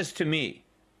 She says to me,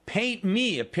 paint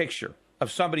me a picture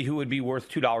of somebody who would be worth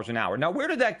 $2 an hour. Now, where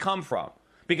did that come from?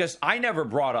 Because I never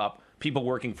brought up people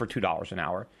working for $2 an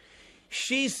hour.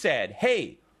 She said,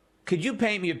 hey, could you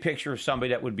paint me a picture of somebody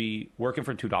that would be working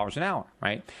for $2 an hour,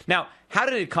 right? Now, how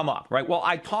did it come up, right? Well,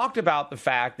 I talked about the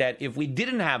fact that if we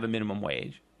didn't have a minimum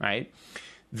wage, right,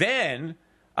 then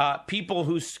people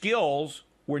whose skills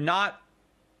were not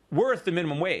worth the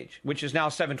minimum wage, which is now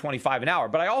 $7.25 an hour.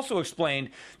 But I also explained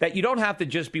that you don't have to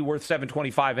just be worth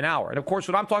 $7.25 an hour. And of course,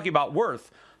 when I'm talking about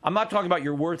worth, I'm not talking about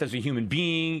your worth as a human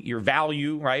being, your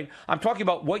value, right? I'm talking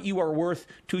about what you are worth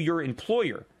to your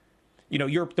employer. You know,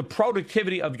 the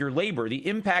productivity of your labor, the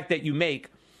impact that you make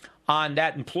on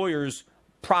that employer's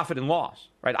profit and loss,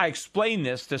 right? I explained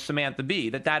this to Samantha Bee,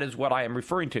 that is what I am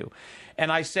referring to.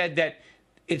 And I said that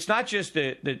it's not just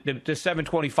the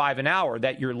 $7.25 an hour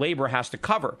that your labor has to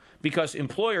cover, because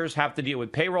employers have to deal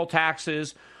with payroll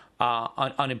taxes,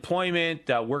 unemployment,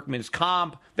 workman's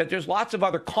comp, that there's lots of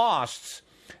other costs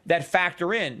that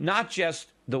factor in, not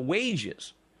just the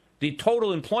wages, the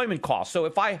total employment cost. So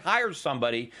if I hire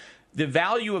somebody, the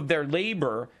value of their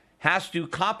labor has to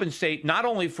compensate not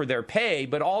only for their pay,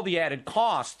 but all the added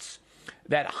costs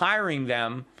that hiring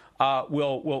them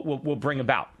will bring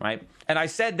about, right? And I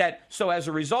said that, so as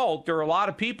a result, there are a lot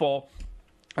of people,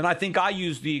 and I think I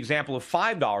used the example of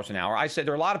 $5 an hour. I said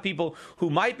there are a lot of people who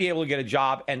might be able to get a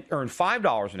job and earn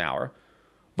 $5 an hour,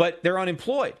 but they're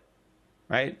unemployed,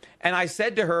 right? And I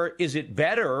said to her, is it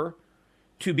better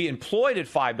to be employed at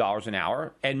 $5 an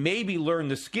hour and maybe learn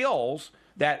the skills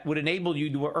that would enable you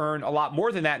to earn a lot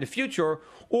more than that in the future,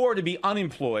 or to be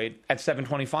unemployed at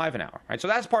 $7.25 an hour, right? So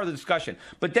that's part of the discussion.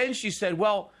 But then she said,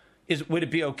 well, would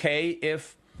it be okay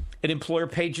if an employer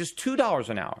paid just $2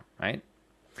 an hour, right?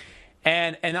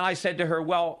 And I said to her,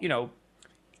 well, you know,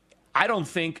 I don't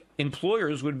think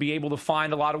employers would be able to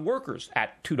find a lot of workers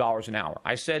at $2 an hour.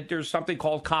 I said there's something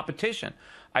called competition.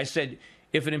 I said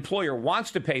if an employer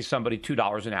wants to pay somebody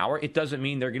 $2 an hour, it doesn't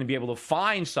mean they're going to be able to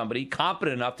find somebody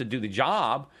competent enough to do the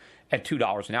job at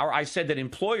 $2 an hour. I said that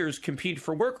employers compete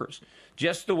for workers,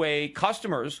 just the way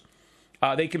customers,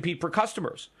 they compete for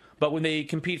customers. But when they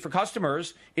compete for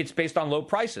customers, it's based on low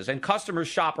prices, and customers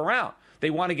shop around. They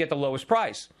want to get the lowest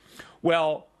price.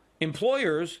 Well,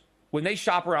 employers, when they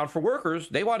shop around for workers,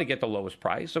 they want to get the lowest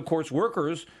price. Of course,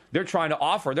 workers, they're trying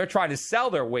to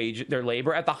sell their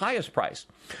labor at the highest price.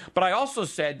 But I also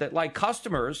said that, like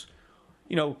customers,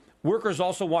 you know, workers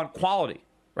also want quality,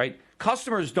 right?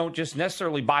 Customers don't just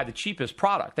necessarily buy the cheapest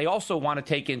product. They also want to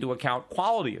take into account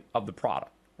quality of the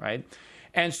product, right?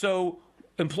 And so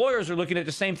employers are looking at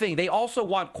the same thing. They also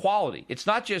want quality. It's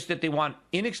not just that they want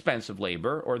inexpensive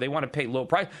labor or they want to pay low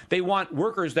price. They want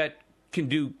workers that can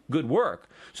do good work.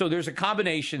 So there's a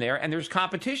combination there, and there's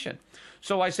competition.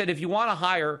 So I said, if you want to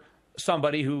hire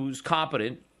somebody who's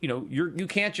competent, you know, you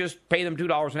can't just pay them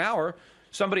 $2 an hour.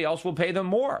 Somebody else will pay them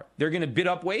more. They're going to bid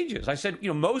up wages. I said, you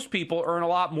know, most people earn a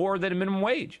lot more than a minimum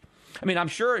wage. I mean, I'm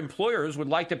sure employers would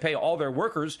like to pay all their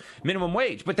workers minimum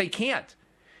wage, but they can't.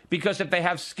 Because if they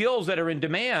have skills that are in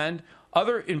demand,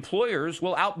 other employers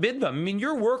will outbid them. I mean,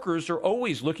 your workers are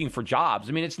always looking for jobs.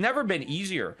 I mean, it's never been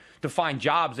easier to find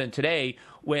jobs than today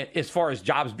as far as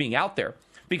jobs being out there.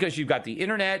 Because you've got the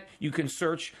internet, you can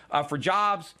search for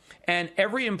jobs, and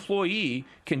every employee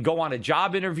can go on a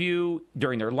job interview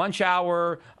during their lunch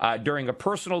hour, during a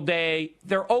personal day.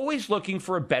 They're always looking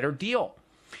for a better deal.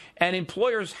 And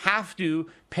employers have to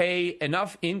pay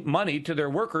enough money to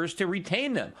their workers to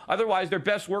retain them. Otherwise, their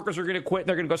best workers are going to quit.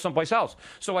 They're going to go someplace else.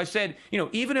 So I said, you know,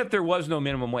 even if there was no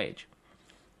minimum wage,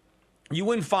 you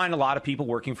wouldn't find a lot of people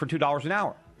working for $2 an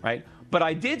hour, right? But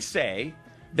I did say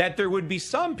that there would be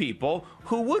some people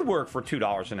who would work for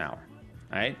 $2 an hour,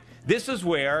 right? This is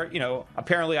where, you know,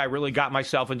 apparently I really got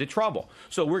myself into trouble.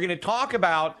 So we're going to talk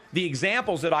about the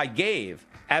examples that I gave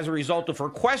as a result of her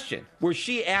question, where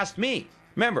she asked me.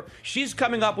 Remember, she's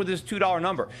coming up with this $2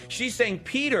 number. She's saying,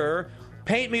 Peter,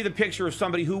 paint me the picture of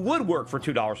somebody who would work for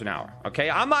 $2 an hour, okay?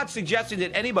 I'm not suggesting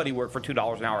that anybody work for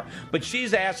 $2 an hour, but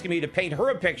she's asking me to paint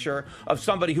her a picture of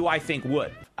somebody who I think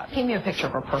would. Paint me a picture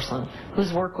of a person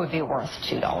whose work would be worth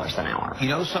 $2 an hour. You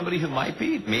know somebody who might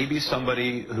be? Maybe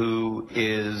somebody who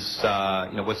is,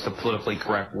 what's the politically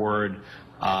correct word,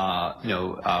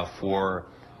 for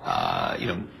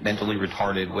mentally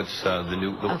retarded. What's the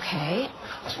new? Okay.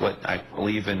 That's what I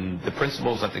believe in, the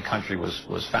principles that the country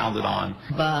was founded on.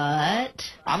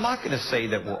 But I'm not going to say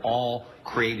that we're all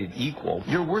created equal.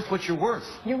 You're worth what you're worth.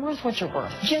 you're worth what you're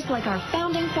worth. Just like our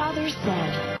founding fathers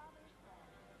said.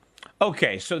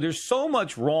 Okay, so there's so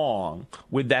much wrong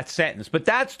with that sentence, but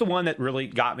that's the one that really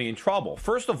got me in trouble.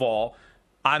 First of all,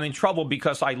 I'm in trouble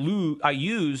because I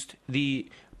used the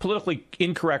politically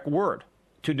incorrect word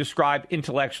to describe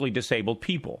intellectually disabled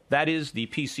people. That is the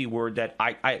PC word that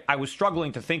I was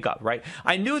struggling to think of, right?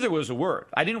 I knew there was a word.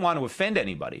 I didn't want to offend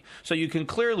anybody. So you can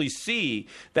clearly see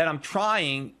that I'm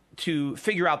trying to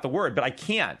figure out the word, but I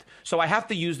can't. So I have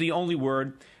to use the only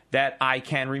word that I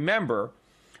can remember,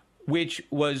 which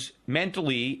was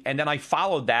mentally, and then I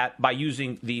followed that by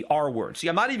using the R word. See,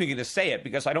 I'm not even going to say it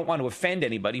because I don't want to offend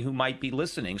anybody who might be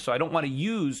listening, so I don't want to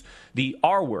use the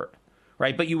R word,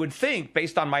 right? But you would think,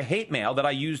 based on my hate mail, that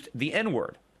I used the N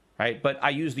word, right? But I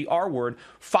used the R word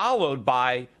followed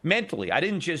by mentally. I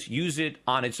didn't just use it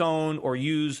on its own or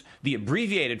use the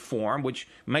abbreviated form, which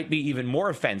might be even more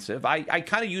offensive. I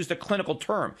kind of used a clinical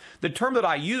term. The term that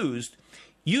I used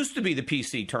to be the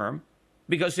PC term,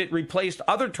 because it replaced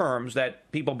other terms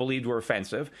that people believed were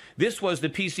offensive. This was the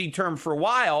PC term for a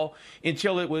while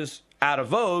until it was out of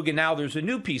vogue, and now there's a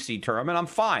new PC term, and I'm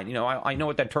fine. I know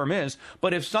what that term is.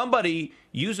 But if somebody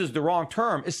uses the wrong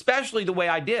term, especially the way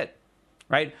I did,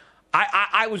 right,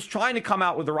 I was trying to come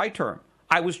out with the right term.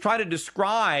 I was trying to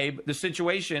describe the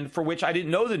situation for which I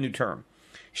didn't know the new term.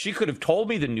 She could have told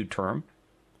me the new term.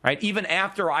 Right? Even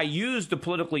after I used the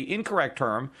politically incorrect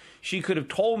term, she could have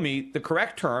told me the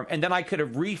correct term, and then I could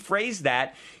have rephrased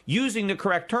that using the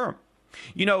correct term.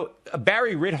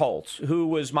 Barry Ritholtz, who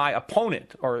was my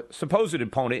opponent or supposed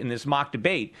opponent in this mock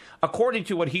debate, according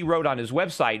to what he wrote on his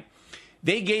website,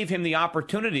 they gave him the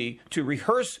opportunity to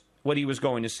rehearse what he was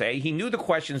going to say. He knew the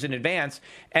questions in advance,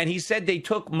 and he said they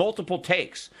took multiple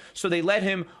takes. So they let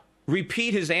him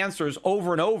repeat his answers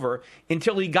over and over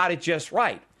until he got it just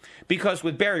right. Because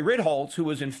with Barry Ritholtz, who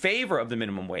was in favor of the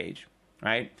minimum wage,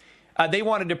 right, they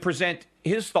wanted to present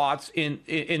his thoughts in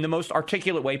the most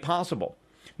articulate way possible.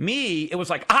 Me, it was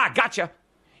like, gotcha.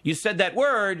 You said that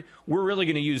word. We're really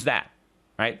going to use that,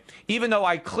 right? Even though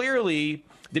I clearly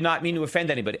did not mean to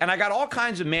offend anybody. And I got all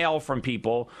kinds of mail from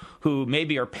people who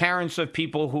maybe are parents of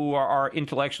people who are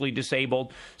intellectually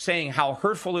disabled, saying how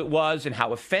hurtful it was and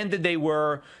how offended they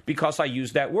were because I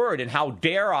used that word. And how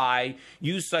dare I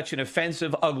use such an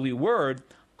offensive, ugly word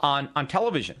on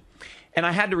television. And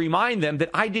I had to remind them that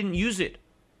I didn't use it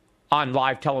on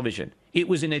live television. It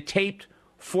was in a taped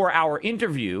 4-hour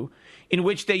interview in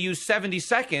which they used 70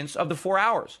 seconds of the 4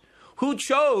 hours. Who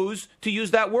chose to use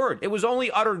that word? It was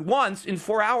only uttered once in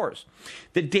 4 hours.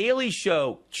 The Daily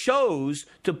Show chose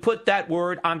to put that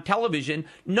word on television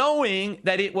knowing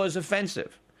that it was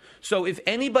offensive. So if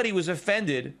anybody was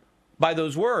offended by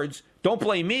those words, don't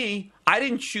blame me. I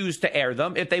didn't choose to air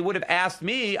them. If they would have asked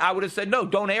me, I would have said, no,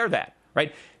 don't air that,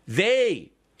 right?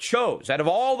 They chose, out of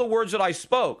all the words that I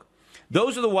spoke,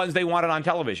 those are the ones they wanted on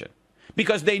television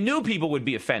because they knew people would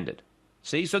be offended.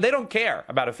 See, so they don't care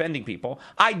about offending people.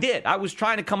 I did. I was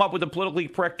trying to come up with a politically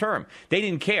correct term. They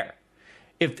didn't care.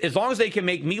 As long as they can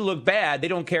make me look bad, they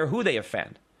don't care who they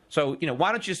offend. So,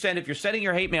 why don't you if you're sending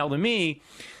your hate mail to me,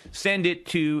 send it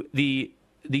to the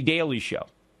Daily Show.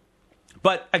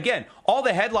 But again, all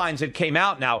the headlines that came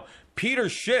out now, Peter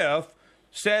Schiff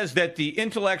says that the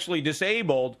intellectually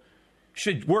disabled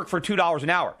should work for $2 an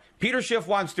hour. Peter Schiff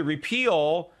wants to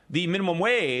repeal the minimum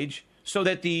wage so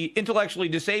that the intellectually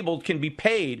disabled can be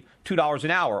paid $2 an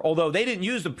hour, although they didn't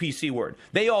use the PC word.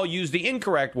 They all used the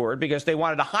incorrect word because they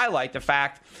wanted to highlight the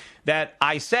fact that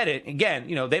I said it. Again,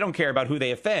 they don't care about who they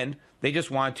offend. They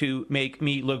just want to make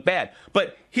me look bad.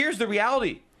 But here's the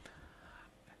reality.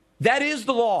 That is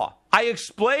the law. I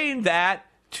explained that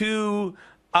to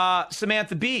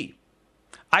Samantha Bee.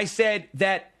 I said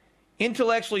that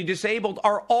intellectually disabled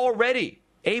are already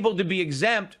able to be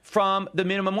exempt from the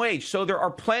minimum wage. So there are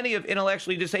plenty of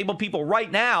intellectually disabled people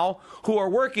right now who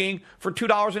are working for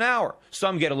 $2 an hour.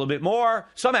 Some get a little bit more.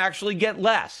 Some actually get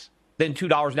less than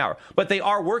 $2 an hour. But they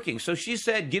are working. So she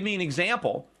said, give me an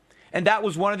example. And that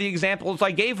was one of the examples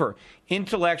I gave her,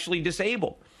 intellectually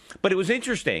disabled. But it was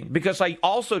interesting because I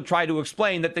also tried to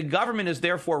explain that the government is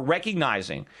therefore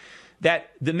recognizing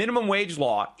that the minimum wage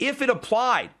law, if it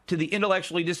applied to the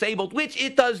intellectually disabled, which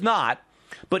it does not,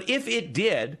 but if it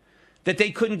did, that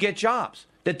they couldn't get jobs,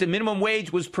 that the minimum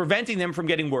wage was preventing them from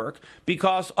getting work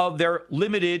because of their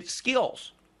limited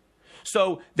skills.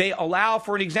 So they allow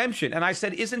for an exemption. And I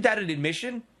said, isn't that an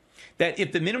admission that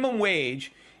if the minimum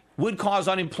wage would cause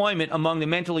unemployment among the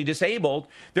mentally disabled,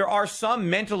 there are some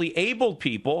mentally abled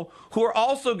people who are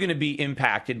also going to be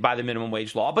impacted by the minimum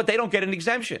wage law, but they don't get an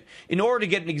exemption. In order to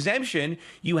get an exemption,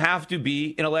 you have to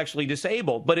be intellectually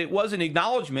disabled. But it was an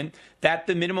acknowledgement that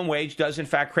the minimum wage does, in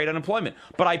fact, create unemployment.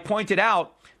 But I pointed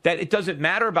out that it doesn't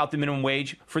matter about the minimum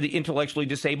wage for the intellectually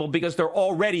disabled because they're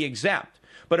already exempt.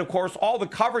 But of course, all the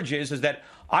coverage is that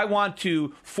I want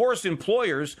to force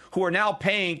employers who are now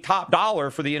paying top dollar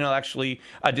for the intellectually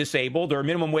disabled or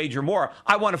minimum wage or more,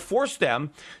 I want to force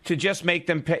them to just make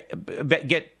them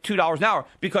get $2 an hour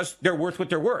because they're worth what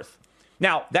they're worth.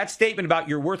 Now, that statement about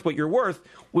you're worth what you're worth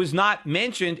was not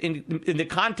mentioned in the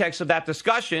context of that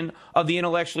discussion of the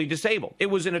intellectually disabled. It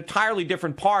was an entirely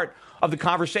different part of the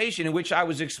conversation in which I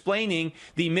was explaining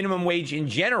the minimum wage in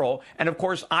general. And of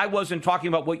course, I wasn't talking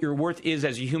about what your worth is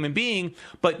as a human being,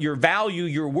 but your value,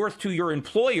 your worth to your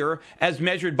employer as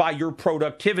measured by your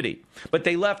productivity. But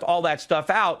they left all that stuff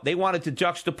out. They wanted to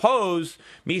juxtapose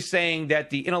me saying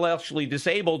that the intellectually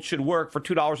disabled should work for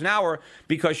 $2 an hour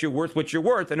because you're worth what you're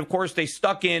worth. And of course, they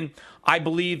stuck in, I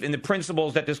believe, in the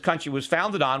principles that this country was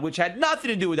founded on, which had nothing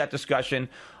to do with that discussion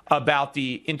about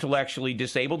the intellectually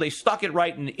disabled. They stuck it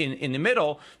right in the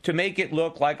middle to make it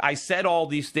look like I said all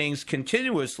these things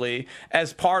continuously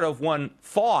as part of one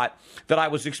thought that I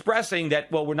was expressing that,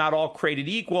 well, we're not all created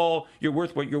equal. You're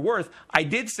worth what you're worth. I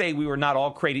did say we were not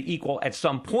all created equal at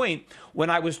some point when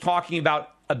I was talking about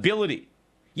ability.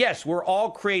 Yes, we're all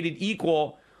created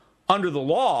equal under the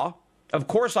law. Of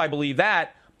course, I believe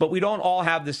that. But we don't all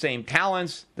have the same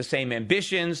talents, the same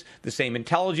ambitions, the same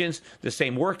intelligence, the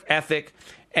same work ethic.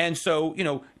 And so, you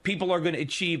know, people are going to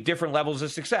achieve different levels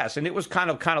of success. And it was kind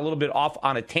of a little bit off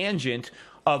on a tangent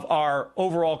of our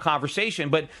overall conversation.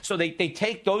 But so they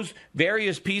take those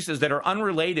various pieces that are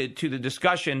unrelated to the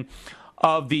discussion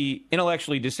of the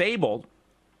intellectually disabled,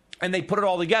 and they put it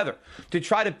all together to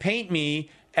try to paint me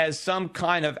as some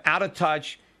kind of out of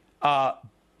touch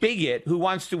bigot who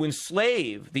wants to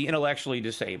enslave the intellectually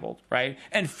disabled, right?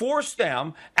 And force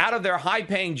them out of their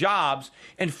high-paying jobs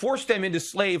and force them into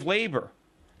slave labor,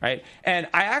 right? And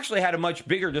I actually had a much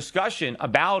bigger discussion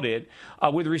about it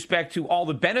with respect to all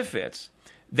the benefits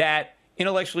that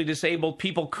intellectually disabled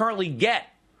people currently get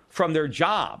from their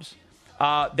jobs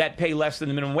that pay less than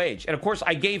the minimum wage. And of course,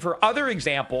 I gave her other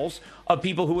examples of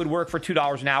people who would work for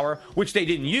 $2 an hour, which they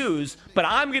didn't use. But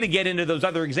I'm going to get into those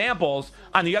other examples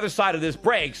on the other side of this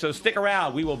break. So stick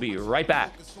around. We will be right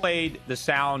back. Played the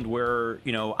sound where,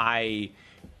 you know, I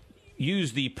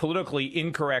use the politically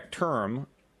incorrect term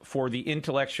for the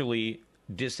intellectually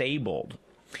disabled.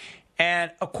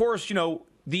 And of course, you know,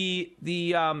 the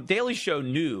Daily Show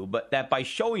knew, but that by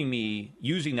showing me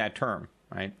using that term,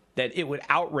 right, that it would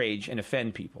outrage and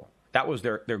offend people. That was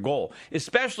their goal,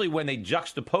 especially when they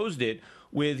juxtaposed it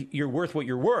with you're worth what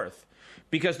you're worth,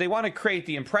 because they want to create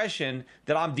the impression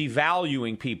that I'm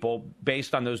devaluing people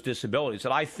based on those disabilities,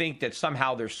 that I think that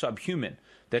somehow they're subhuman,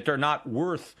 that they're not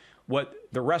worth what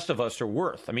the rest of us are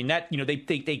worth. I mean, that, you know, they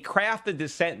crafted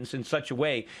this sentence in such a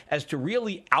way as to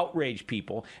really outrage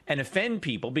people and offend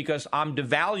people because I'm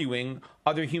devaluing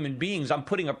other human beings. I'm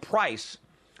putting a price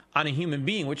on a human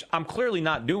being, which I'm clearly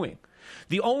not doing.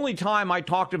 The only time I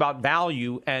talked about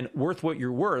value and worth what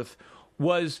you're worth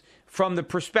was from the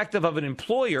perspective of an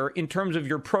employer in terms of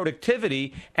your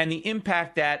productivity and the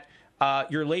impact that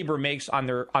your labor makes on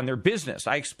their business.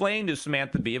 I explained to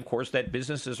Samantha Bee, of course, that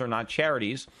businesses are not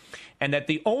charities and that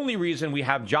the only reason we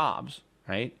have jobs,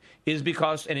 right, is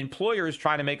because an employer is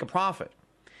trying to make a profit.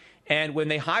 And when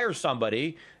they hire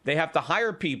somebody, they have to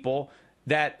hire people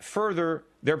that further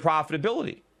their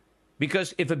profitability.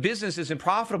 Because if a business isn't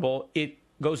profitable, it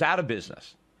goes out of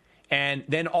business. And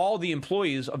then all the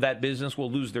employees of that business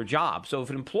will lose their job. So if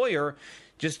an employer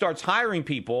just starts hiring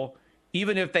people,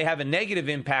 even if they have a negative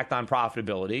impact on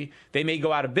profitability, they may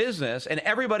go out of business and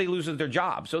everybody loses their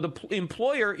job. So the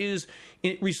employer is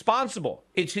responsible.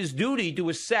 It's his duty to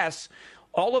assess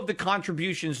all of the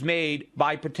contributions made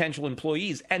by potential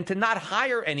employees and to not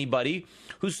hire anybody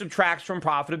who subtracts from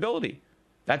profitability.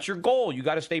 That's your goal. You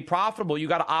got to stay profitable. You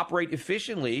got to operate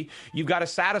efficiently. You've got to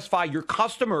satisfy your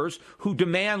customers who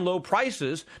demand low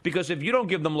prices, because if you don't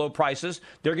give them low prices,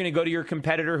 they're going to go to your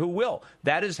competitor who will.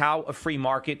 That is how a free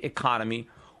market economy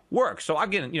works. So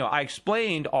again, you know, I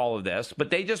explained all of this,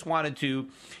 but they just wanted to,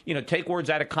 you know, take words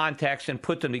out of context and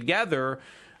put them together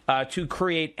to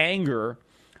create anger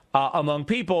among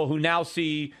people who now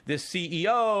see this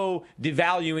CEO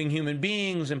devaluing human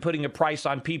beings and putting a price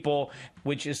on people,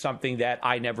 which is something that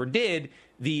I never did.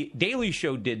 The Daily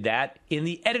Show did that in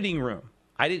the editing room.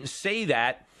 I didn't say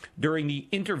that during the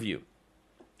interview.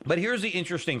 But here's the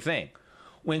interesting thing.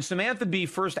 When Samantha Bee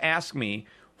first asked me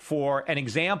for an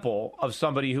example of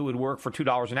somebody who would work for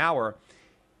 $2 an hour,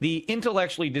 the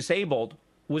intellectually disabled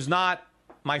was not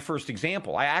my first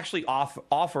example. I actually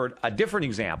offered a different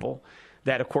example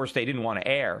that, of course, they didn't want to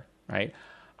air, right?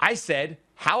 I said,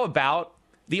 how about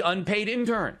the unpaid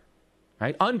intern,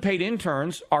 right? Unpaid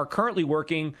interns are currently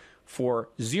working for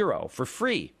zero, for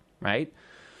free, right?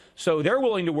 So they're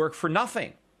willing to work for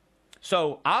nothing.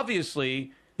 So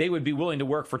obviously, they would be willing to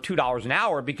work for $2 an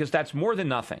hour because that's more than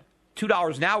nothing.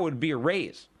 $2 an hour would be a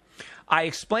raise. I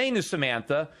explained to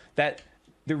Samantha that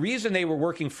the reason they were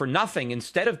working for nothing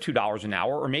instead of $2 an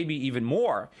hour, or maybe even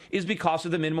more, is because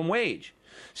of the minimum wage.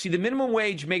 See, the minimum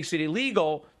wage makes it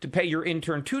illegal to pay your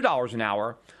intern $2 an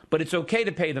hour, but it's okay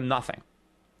to pay them nothing.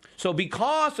 So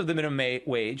because of the minimum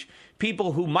wage,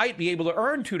 people who might be able to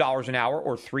earn $2 an hour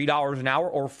or $3 an hour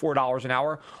or $4 an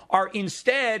hour are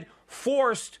instead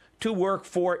forced to work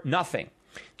for nothing.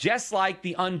 Just like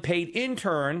the unpaid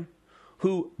intern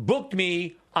who booked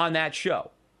me on that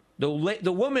show. The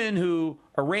woman who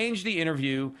arranged the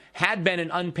interview had been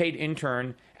an unpaid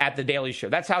intern at The Daily Show.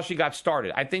 That's how she got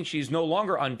started. I think she's no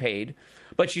longer unpaid,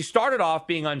 but she started off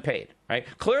being unpaid, right?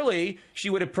 Clearly,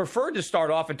 she would have preferred to start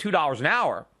off at $2 an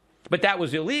hour, but that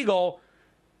was illegal,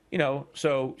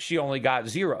 so she only got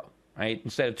zero, right,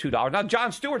 instead of $2. Now,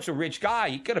 Jon Stewart's a rich guy.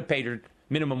 He could have paid her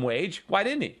minimum wage. Why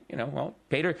didn't he?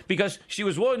 Paid her because she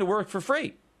was willing to work for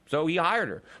free, so he hired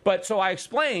her. But so I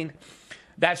explained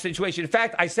that situation. In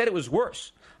fact, I said it was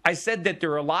worse. I said that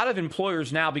there are a lot of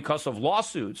employers now because of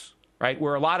lawsuits, right,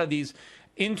 where a lot of these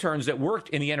interns that worked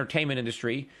in the entertainment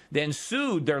industry then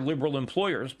sued their liberal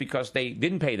employers because they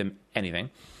didn't pay them anything,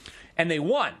 and they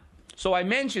won. So I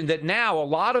mentioned that now a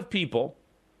lot of people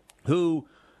who,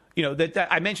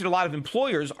 I mentioned a lot of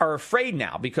employers are afraid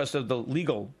now because of the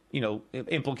legal,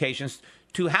 implications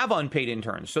to have unpaid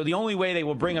interns. So the only way they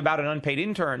will bring about an unpaid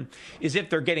intern is if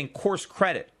they're getting course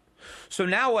credit. So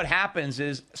now what happens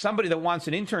is somebody that wants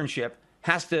an internship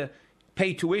has to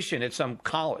pay tuition at some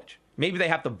college. Maybe they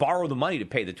have to borrow the money to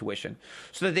pay the tuition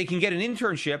so that they can get an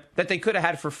internship that they could have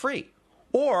had for free.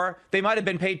 Or they might have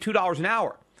been paid $2 an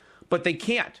hour, but they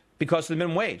can't because of the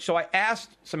minimum wage. So I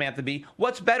asked Samantha Bee,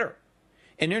 what's better?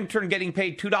 An intern getting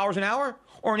paid $2 an hour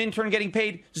or an intern getting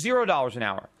paid $0 an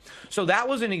hour? So that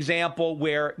was an example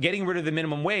where getting rid of the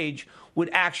minimum wage would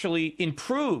actually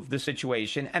improve the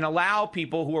situation and allow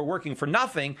people who are working for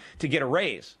nothing to get a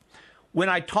raise. When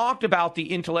I talked about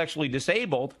the intellectually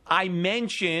disabled, I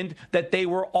mentioned that they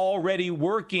were already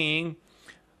working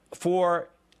for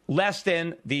less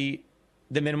than the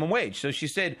minimum wage. So she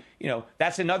said,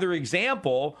 that's another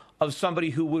example of somebody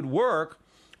who would work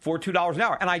for $2 an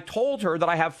hour. And I told her that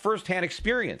I have firsthand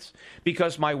experience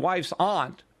because my wife's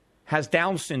aunt has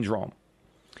Down syndrome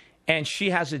and she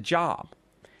has a job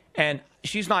and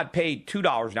she's not paid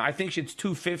 $2 an hour. I think it's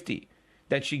 $2.50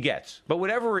 that she gets. But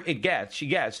whatever she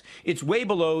gets, it's way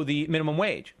below the minimum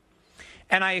wage.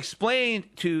 And I explained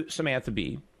to Samantha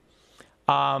Bee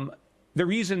the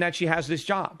reason that she has this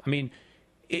job. I mean,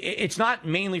 it's not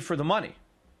mainly for the money.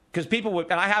 Because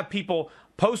and I have people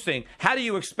posting, how do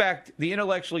you expect the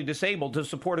intellectually disabled to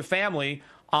support a family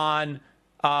on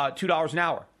 $2 an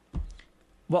hour?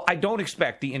 Well, I don't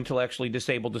expect the intellectually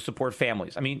disabled to support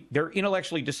families. I mean, they're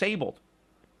intellectually disabled.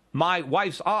 My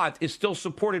wife's aunt is still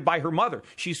supported by her mother.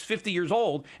 She's 50 years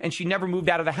old, and she never moved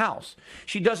out of the house.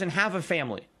 She doesn't have a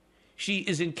family. She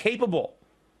is incapable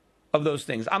of those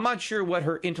things. I'm not sure what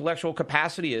her intellectual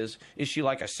capacity is. Is she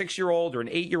like a 6-year-old or an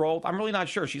 8-year-old? I'm really not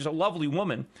sure. She's a lovely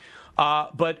woman,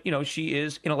 but, she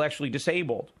is intellectually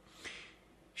disabled.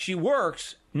 She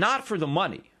works not for the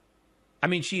money. I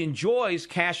mean, she enjoys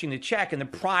cashing the check and the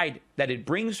pride that it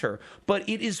brings her, but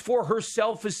it is for her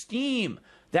self-esteem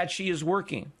that she is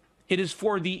working. It is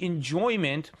for the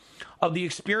enjoyment of the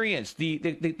experience,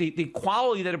 the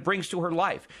quality that it brings to her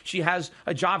life. She has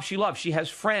a job she loves. She has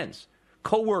friends,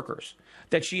 coworkers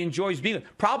that she enjoys being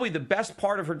with. Probably the best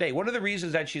part of her day. One of the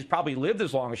reasons that she's probably lived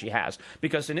as long as she has,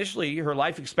 because initially her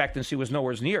life expectancy was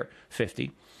nowhere near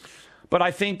 50. But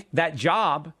I think that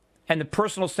job and the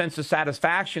personal sense of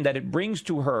satisfaction that it brings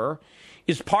to her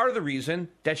is part of the reason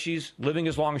that she's living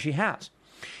as long as she has.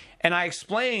 And I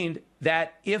explained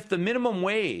that if the minimum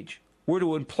wage were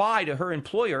to apply to her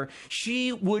employer,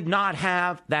 she would not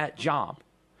have that job.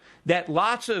 That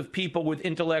lots of people with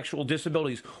intellectual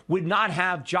disabilities would not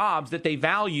have jobs that they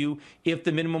value if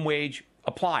the minimum wage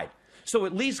applied. So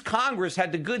at least Congress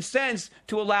had the good sense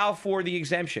to allow for the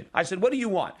exemption. I said, what do you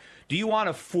want? Do you want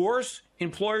to force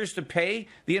employers to pay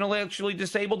the intellectually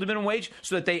disabled the minimum wage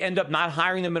so that they end up not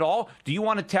hiring them at all? Do you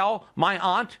want to tell my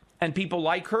aunt and people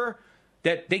like her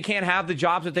that they can't have the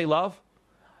jobs that they love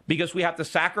because we have to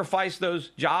sacrifice those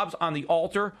jobs on the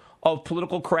altar of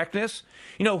political correctness?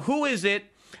 You know, who is it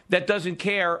that doesn't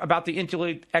care about the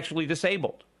intellectually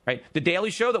disabled, right? The Daily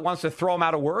Show that wants to throw them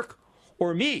out of work,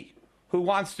 or me who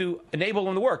wants to enable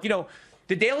them to work? You know,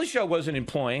 the Daily Show wasn't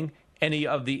employing any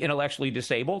of the intellectually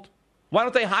disabled. Why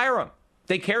don't they hire them?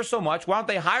 They care so much. Why don't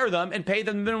they hire them and pay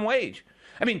them the minimum wage?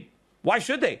 I mean, why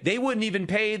should they? They wouldn't even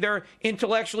pay their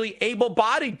intellectually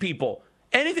able-bodied people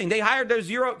anything. They hired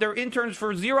their interns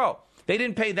for zero. They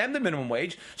didn't pay them the minimum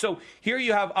wage. So here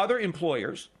you have other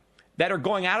employers that are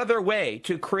going out of their way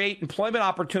to create employment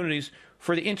opportunities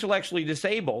for the intellectually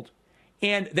disabled,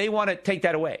 and they want to take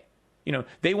that away. You know,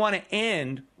 they want to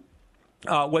end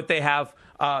what they have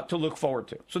to look forward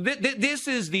to. So this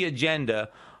is the agenda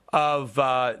of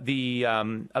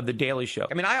the Daily Show.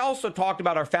 I mean, I also talked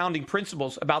about our founding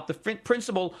principles, about the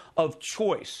principle of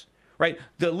choice, right?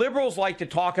 The liberals like to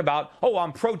talk about, oh,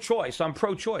 I'm pro-choice, I'm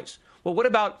pro-choice. Well, what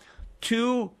about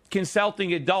two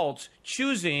consulting adults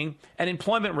choosing an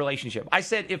employment relationship? I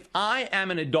said, if I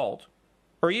am an adult,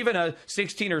 or even a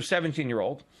 16 or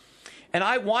 17-year-old, and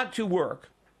I want to work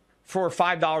for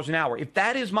 $5 an hour, if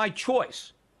that is my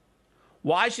choice,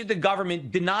 why should the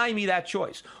government deny me that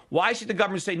choice? Why should the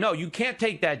government say, no, you can't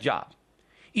take that job?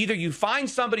 Either you find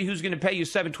somebody who's going to pay you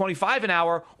 $7.25 an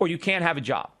hour, or you can't have a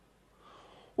job.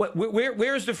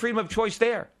 Where's the freedom of choice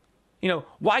there? You know,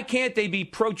 why can't they be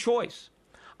pro-choice?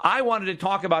 I wanted to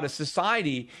talk about a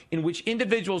society in which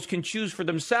individuals can choose for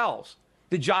themselves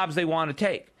the jobs they want to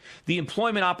take, the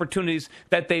employment opportunities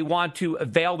that they want to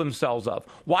avail themselves of.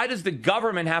 Why does the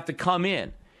government have to come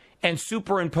in and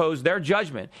superimpose their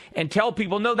judgment and tell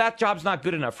people, no, that job's not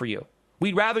good enough for you?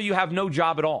 We'd rather you have no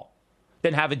job at all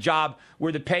than have a job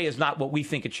where the pay is not what we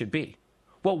think it should be.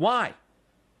 Well, why?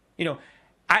 You know,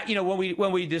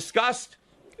 when we discussed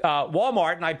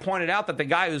Walmart, and I pointed out that the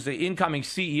guy who's the incoming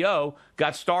CEO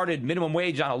got started minimum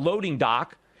wage on a loading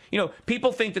dock. You know,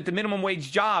 people think that the minimum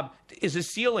wage job is a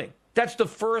ceiling. That's the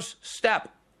first step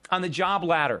on the job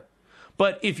ladder.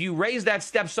 But if you raise that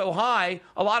step so high,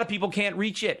 a lot of people can't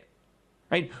reach it,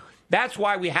 right? That's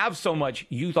why we have so much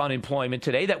youth unemployment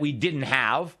today that we didn't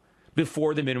have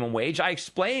before the minimum wage. I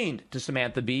explained to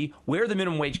Samantha Bee where the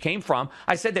minimum wage came from.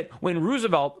 I said that when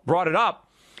Roosevelt brought it up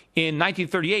in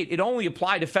 1938, it only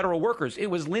applied to federal workers. It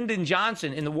was Lyndon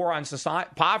Johnson in the War on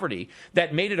Poverty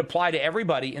that made it apply to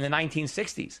everybody in the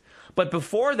 1960s. But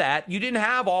before that, you didn't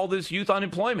have all this youth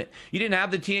unemployment. You didn't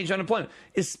have the teenage unemployment,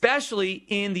 especially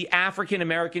in the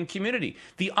African-American community.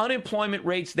 The unemployment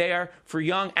rates there for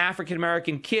young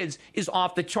African-American kids is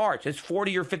off the charts. It's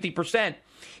 40 or 50%.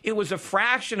 It was a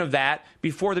fraction of that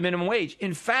before the minimum wage.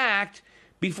 In fact,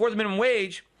 before the minimum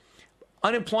wage,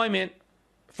 unemployment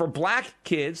for black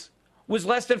kids was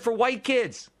less than for white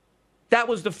kids. That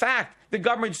was the fact. The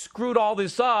government screwed all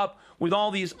this up with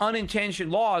all these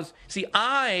unintentional laws. See,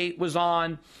 I was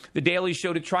on the Daily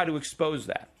Show to try to expose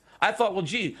that. I thought, well,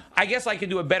 gee, I guess I can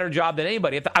do a better job than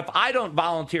anybody. If I don't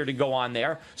volunteer to go on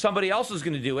there, somebody else is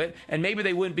going to do it, and maybe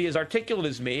they wouldn't be as articulate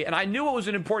as me. And I knew it was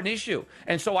an important issue,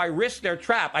 and so I risked their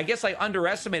trap. I guess I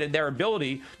underestimated their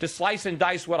ability to slice and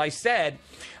dice what I said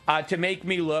to make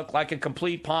me look like a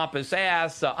complete pompous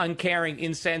ass, uncaring,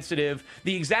 insensitive,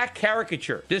 the exact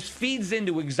caricature. This feeds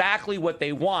into exactly what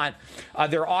they want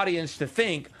their audience to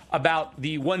think about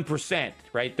the 1%,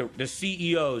 right? The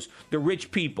CEOs, the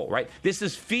rich people, right? This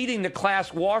is feeding the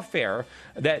class warfare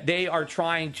that they are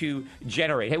trying to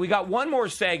generate. Hey, we got one more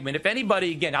segment. If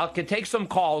anybody, again, I can take some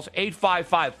calls,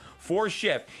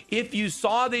 855-4SHIFT. If you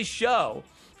saw this show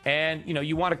and, you know,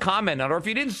 you want to comment on it, or if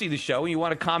you didn't see the show and you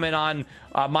want to comment on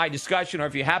my discussion, or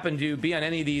if you happen to be on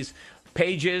any of these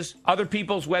pages, other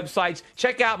people's websites,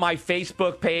 check out my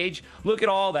Facebook page. Look at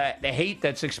all the hate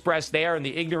that's expressed there and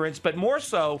the ignorance, but more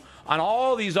so on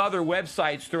all these other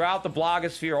websites throughout the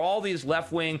blogosphere, all these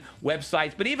left-wing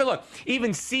websites. But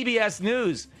even CBS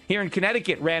News here in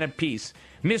Connecticut ran a piece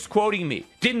misquoting me,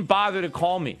 didn't bother to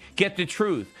call me, get the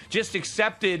truth, just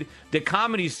accepted the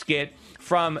comedy skit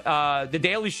from the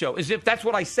Daily Show as if that's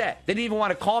what I said. They didn't even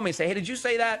want to call me and say, hey, did you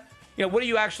say that? You know, what do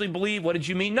you actually believe? What did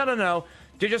you mean? No.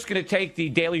 They're just going to take the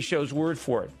Daily Show's word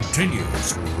for it.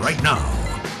 Continues right now.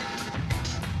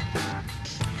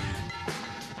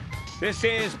 This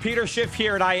is Peter Schiff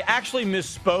here, and I actually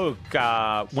misspoke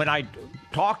when I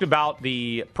talked about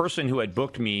the person who had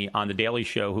booked me on The Daily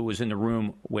Show, who was in the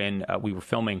room when we were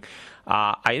filming.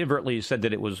 I inadvertently said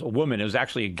that it was a woman. It was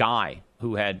actually a guy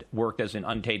who had worked as an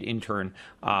unpaid intern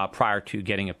prior to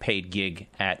getting a paid gig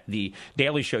at The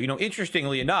Daily Show. You know,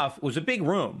 interestingly enough, it was a big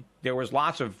room. There was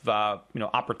lots of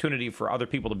opportunity for other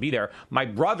people to be there. My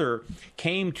brother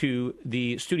came to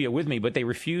the studio with me, but they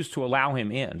refused to allow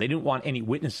him in. They didn't want any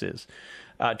witnesses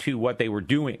to what they were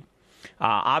doing.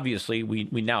 Obviously, we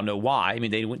now know why. I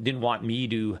mean, they didn't want me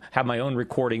to have my own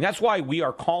recording. That's why we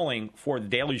are calling for The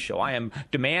Daily Show. I am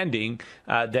demanding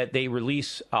that they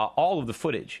release all of the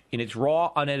footage in its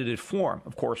raw, unedited form.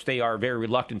 Of course, they are very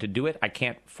reluctant to do it. I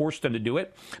can't force them to do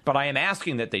it, but I am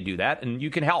asking that they do that, and you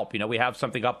can help. You know, we have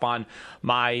something up on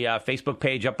my Facebook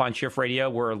page, up on Schiff Radio,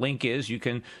 where a link is. You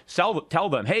can tell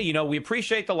them, hey, you know, we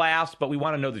appreciate the laughs, but we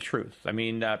want to know the truth. I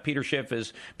mean, Peter Schiff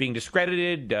is being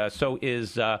discredited. So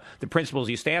is the principles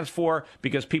he stands for,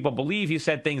 because people believe he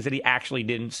said things that he actually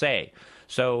didn't say.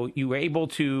 So you were able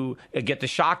to get the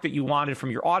shock that you wanted from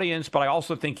your audience, but I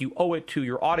also think you owe it to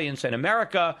your audience in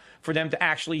America for them to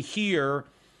actually hear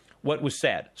what was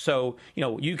said. So, you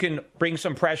know, you can bring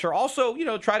some pressure. Also, you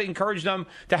know, try to encourage them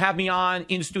to have me on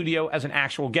in studio as an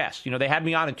actual guest. You know, they had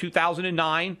me on in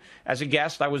 2009 as a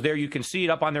guest. I was there. You can see it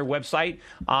up on their website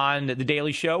on The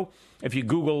Daily Show. If you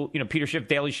Google, you know, Peter Schiff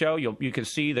Daily Show, you can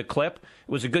see the clip.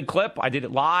 It was a good clip. I did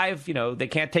it live. You know, they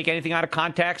can't take anything out of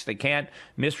context. They can't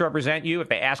misrepresent you. If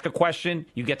they ask a question,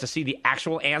 you get to see the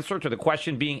actual answer to the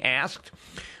question being asked.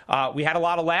 We had a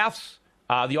lot of laughs.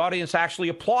 The audience actually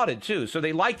applauded, too. So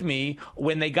they liked me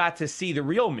when they got to see the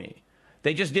real me.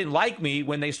 They just didn't like me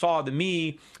when they saw the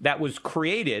me that was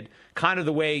created, kind of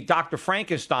the way Dr.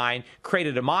 Frankenstein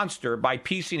created a monster by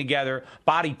piecing together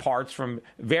body parts from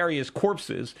various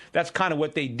corpses. That's kind of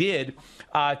what they did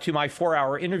to my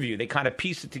 4-hour interview. They kind of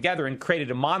pieced it together and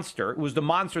created a monster. It was the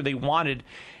monster they wanted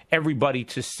everybody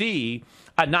to see,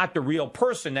 not the real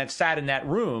person that sat in that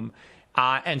room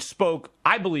and spoke,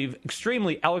 I believe,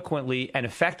 extremely eloquently and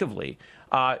effectively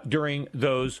during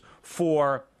those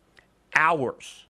 4 hours.